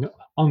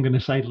going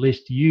to say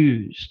less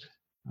used.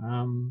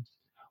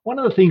 One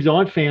of the things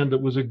I found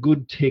that was a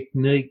good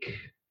technique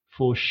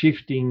for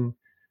shifting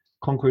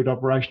concrete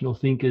operational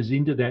thinkers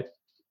into that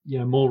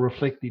more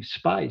reflective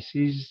space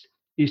is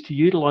to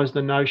utilize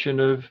the notion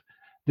of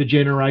the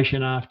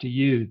generation after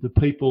you, the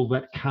people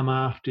that come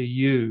after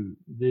you,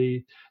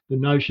 the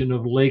notion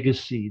of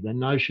legacy, the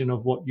notion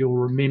of what you're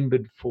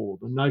remembered for,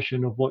 the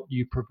notion of what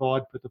you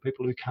provide for the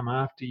people who come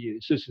after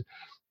you. So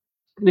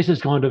this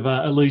is kind of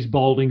Elise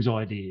Boulding's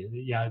idea.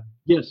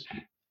 Yes.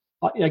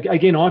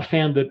 Again, I've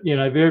found that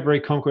very,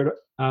 very concrete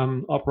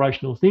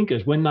operational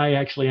thinkers, when they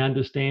actually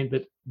understand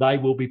that they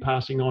will be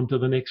passing on to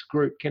the next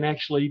group, can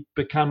actually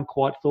become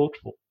quite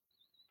thoughtful.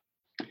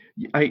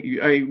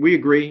 We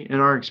agree,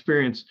 and our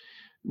experience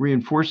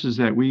reinforces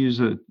that. We use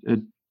a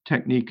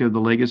technique of the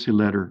legacy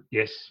letter.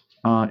 Yes.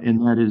 And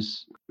that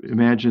is,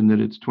 imagine that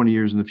it's 20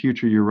 years in the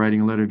future, you're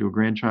writing a letter to a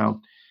grandchild,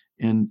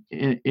 and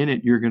in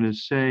it you're going to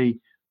say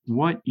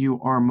what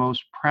you are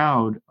most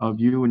proud of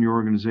you and your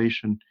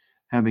organization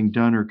having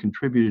done or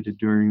contributed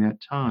during that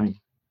time.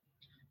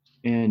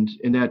 And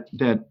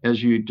that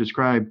as you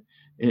described,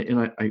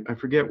 and I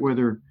forget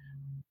whether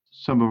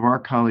some of our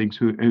colleagues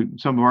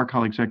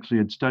actually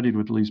had studied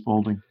with Elise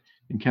Boulding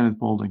and Kenneth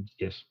Boulding.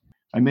 Yes.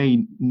 I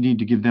may need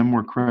to give them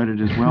more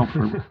credit as well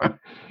for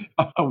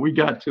how we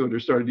got to it or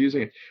started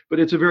using it. But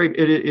it's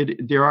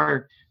there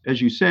are, as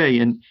you say,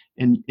 and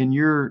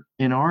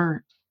in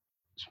our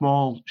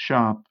small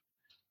shop,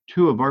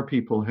 2 of our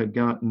people had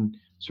gotten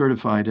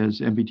certified as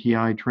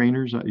MBTI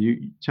trainers.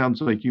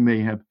 Sounds like you may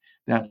have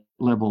that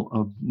level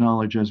of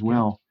knowledge as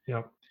well.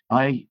 Yeah.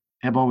 I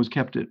have always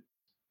kept it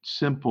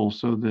simple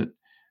so that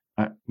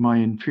my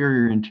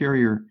inferior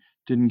interior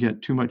didn't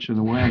get too much in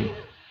the way.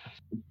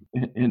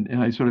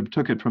 And I sort of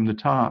took it from the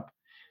top.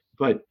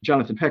 But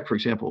Jonathan Peck, for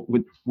example,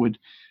 would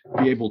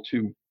be able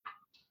to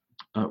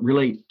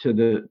relate to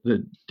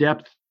the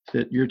depth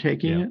that you're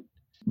taking it.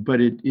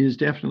 But it is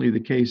definitely the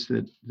case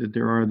that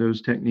there are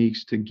those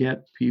techniques to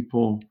get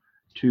people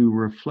to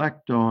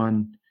reflect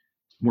on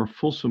more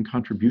fulsome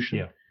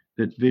contribution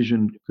that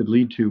vision could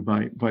lead to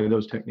by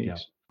those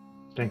techniques. Yeah.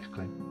 Thanks,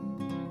 Clem.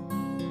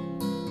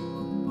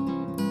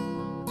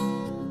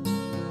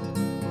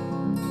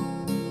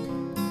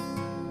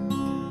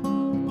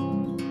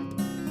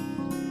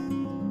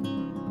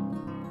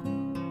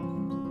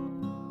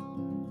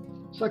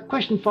 So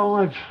question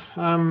 5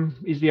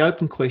 is the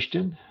open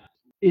question.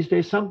 Is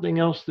there something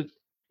else that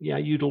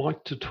you'd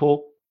like to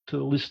talk to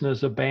the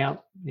listeners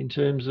about in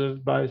terms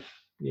of both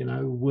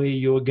where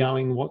you're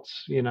going,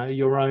 what's,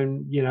 your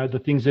own,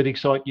 the things that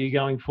excite you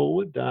going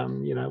forward.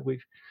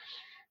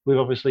 We've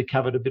obviously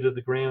covered a bit of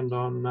the ground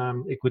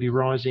on equity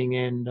rising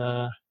and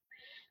the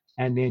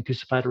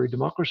anticipatory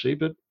democracy,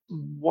 but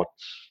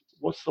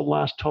what's the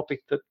last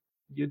topic that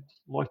you'd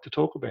like to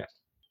talk about?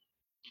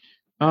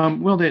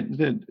 Well,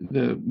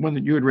 the one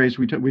that you had raised,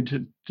 we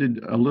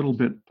did a little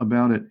bit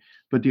about it,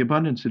 but the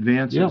abundance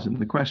advances, and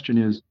the question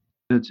is,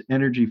 that's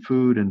energy,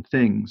 food, and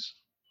things.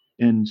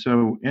 And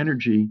so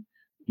energy,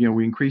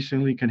 we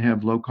increasingly can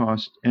have low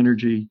cost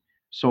energy,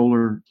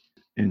 solar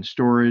and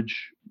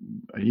storage,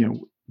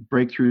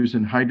 breakthroughs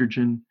in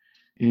hydrogen,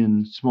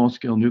 in small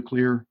scale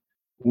nuclear,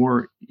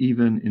 or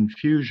even in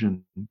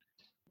fusion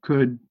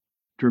could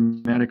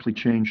dramatically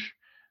change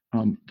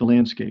the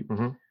landscape.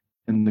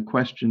 And the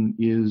question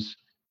is,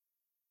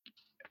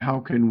 how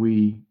can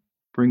we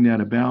bring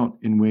that about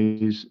in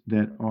ways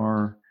that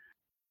are,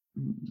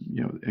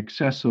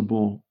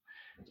 accessible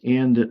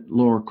and at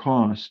lower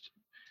cost?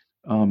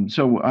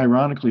 So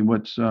ironically,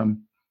 what's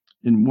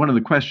in one of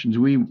the questions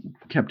we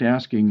kept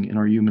asking in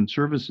our human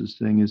services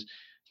thing is,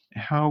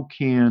 how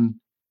can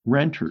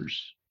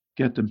renters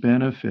get the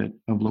benefit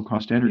of low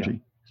cost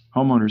energy?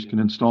 Homeowners can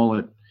install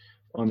it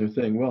on their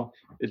thing. Well,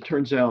 it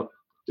turns out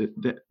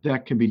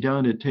that can be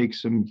done. It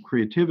takes some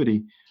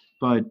creativity,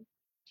 but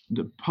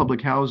the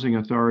Public Housing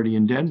Authority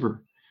in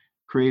Denver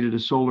created a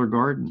solar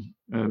garden,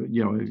 a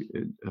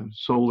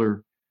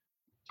solar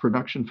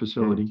production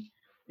facility,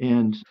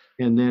 and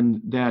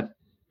then that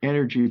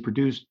energy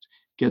produced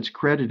gets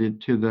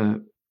credited to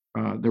the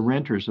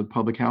renters of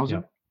public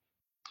housing.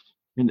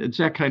 And it's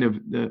that kind of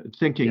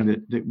thinking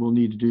that we'll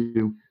need to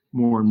do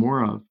more and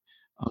more of.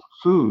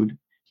 Food,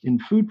 in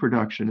food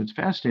production, it's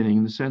fascinating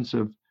in the sense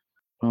of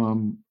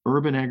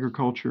urban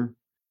agriculture,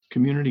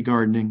 community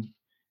gardening,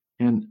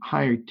 and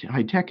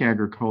high-tech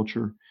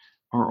agriculture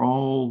are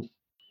all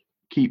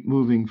keep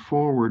moving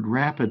forward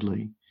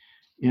rapidly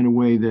in a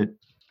way that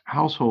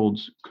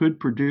households could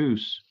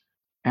produce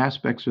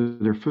aspects of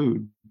their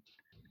food.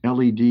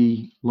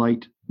 LED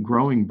light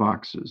growing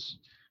boxes,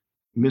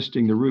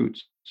 misting the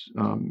roots,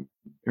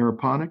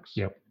 aeroponics.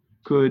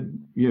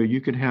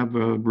 You could have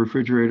a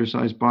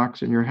refrigerator-sized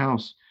box in your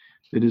house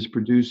that is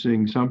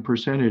producing some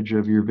percentage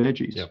of your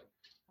veggies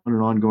on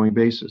an ongoing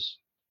basis.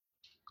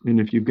 And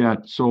if you've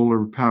got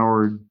solar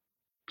powered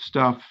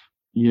stuff,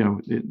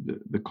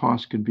 the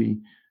cost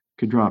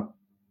could drop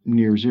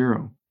near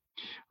zero.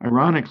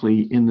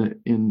 Ironically, in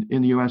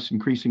the U.S.,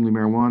 increasingly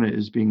marijuana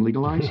is being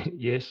legalized.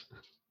 Yes.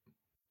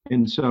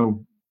 And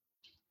so,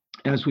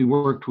 as we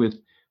worked with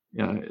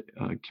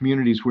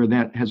communities where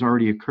that has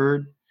already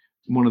occurred,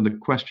 one of the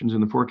questions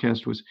in the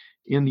forecast was,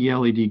 in the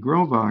LED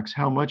grow box,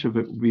 how much of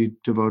it would be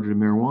devoted to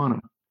marijuana?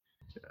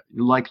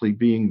 Likely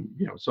being,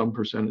 some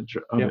percentage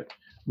of it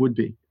would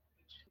be.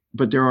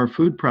 But there are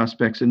food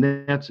prospects, and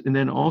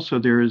then also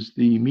there is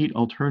the meat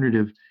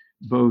alternative,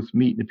 both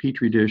meat in a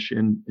petri dish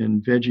and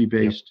veggie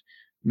based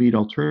meat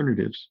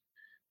alternatives,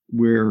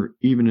 where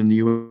even in the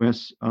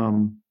U.S.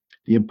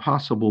 The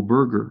Impossible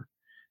Burger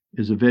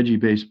is a veggie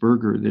based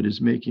burger that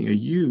is making a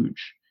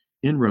huge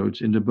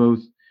inroads into both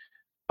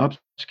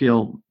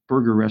upscale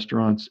burger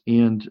restaurants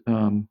and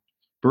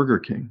Burger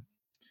King.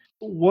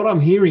 What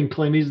I'm hearing,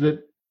 Clem, is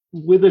that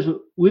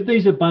with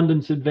these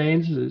abundance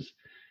advances,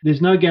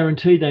 there's no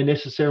guarantee they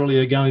necessarily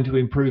are going to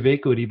improve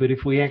equity, but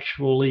if we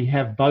actually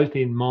have both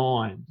in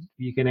mind,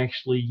 you can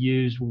actually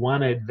use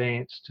one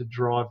advance to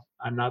drive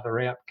another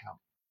outcome.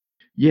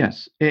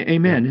 Yes,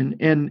 amen.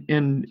 And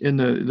in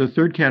the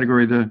third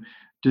category, the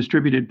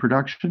distributed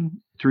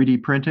production,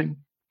 3D printing,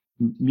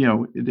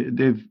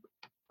 they've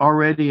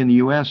already in the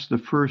U.S., the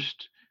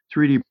first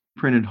 3D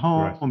printed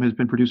home has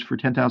been produced for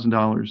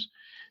 $10,000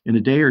 in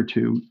a day or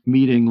two,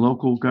 meeting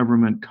local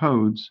government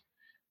codes.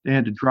 They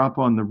had to drop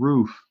on the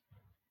roof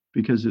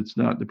because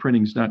the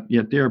printing's not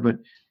yet there, but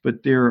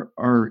there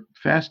are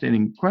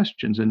fascinating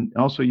questions. And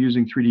also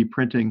using 3D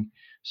printing,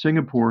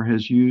 Singapore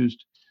has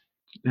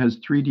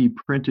 3D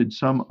printed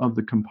some of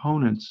the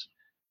components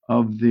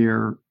of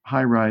their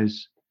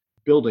high-rise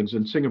buildings,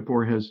 and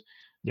Singapore has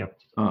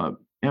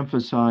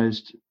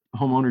emphasized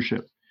home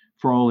ownership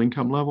for all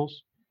income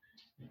levels,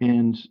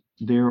 and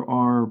there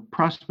are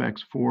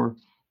prospects for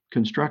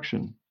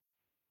construction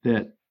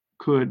that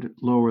could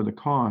lower the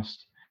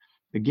cost.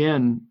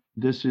 Again,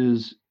 this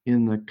is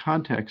in the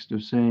context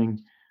of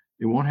saying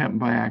it won't happen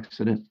by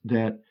accident,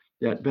 that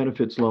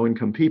benefits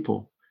low-income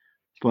people,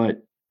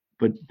 but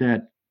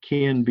that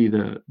can be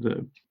the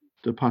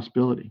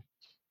possibility.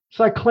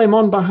 So, Clem,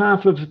 on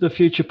behalf of the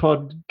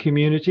FuturePod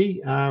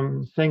community,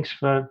 thanks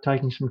for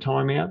taking some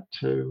time out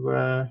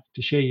to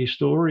share your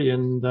story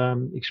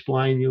and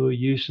explain your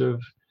use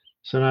of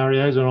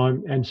scenarios.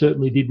 And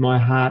certainly did my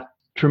heart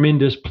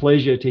tremendous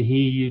pleasure to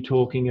hear you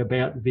talking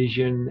about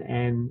vision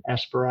and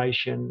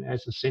aspiration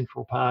as a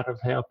central part of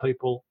how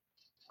people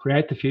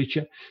create the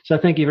future. So,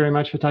 thank you very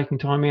much for taking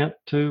time out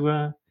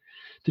to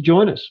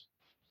join us.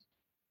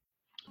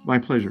 My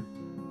pleasure.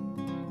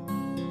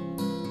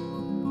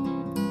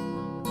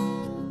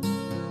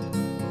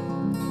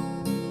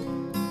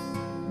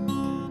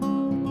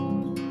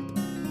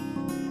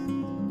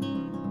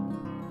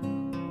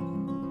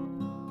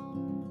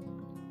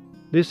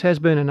 This has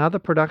been another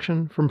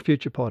production from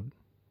FuturePod.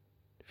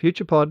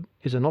 FuturePod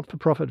is a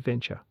not-for-profit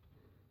venture.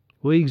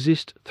 We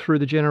exist through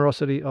the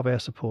generosity of our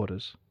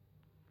supporters.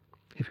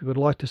 If you would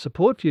like to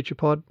support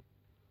FuturePod,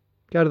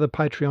 go to the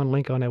Patreon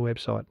link on our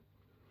website.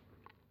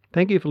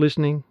 Thank you for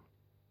listening.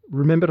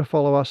 Remember to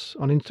follow us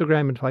on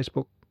Instagram and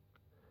Facebook.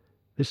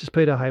 This is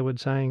Peter Hayward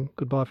saying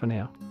goodbye for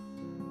now.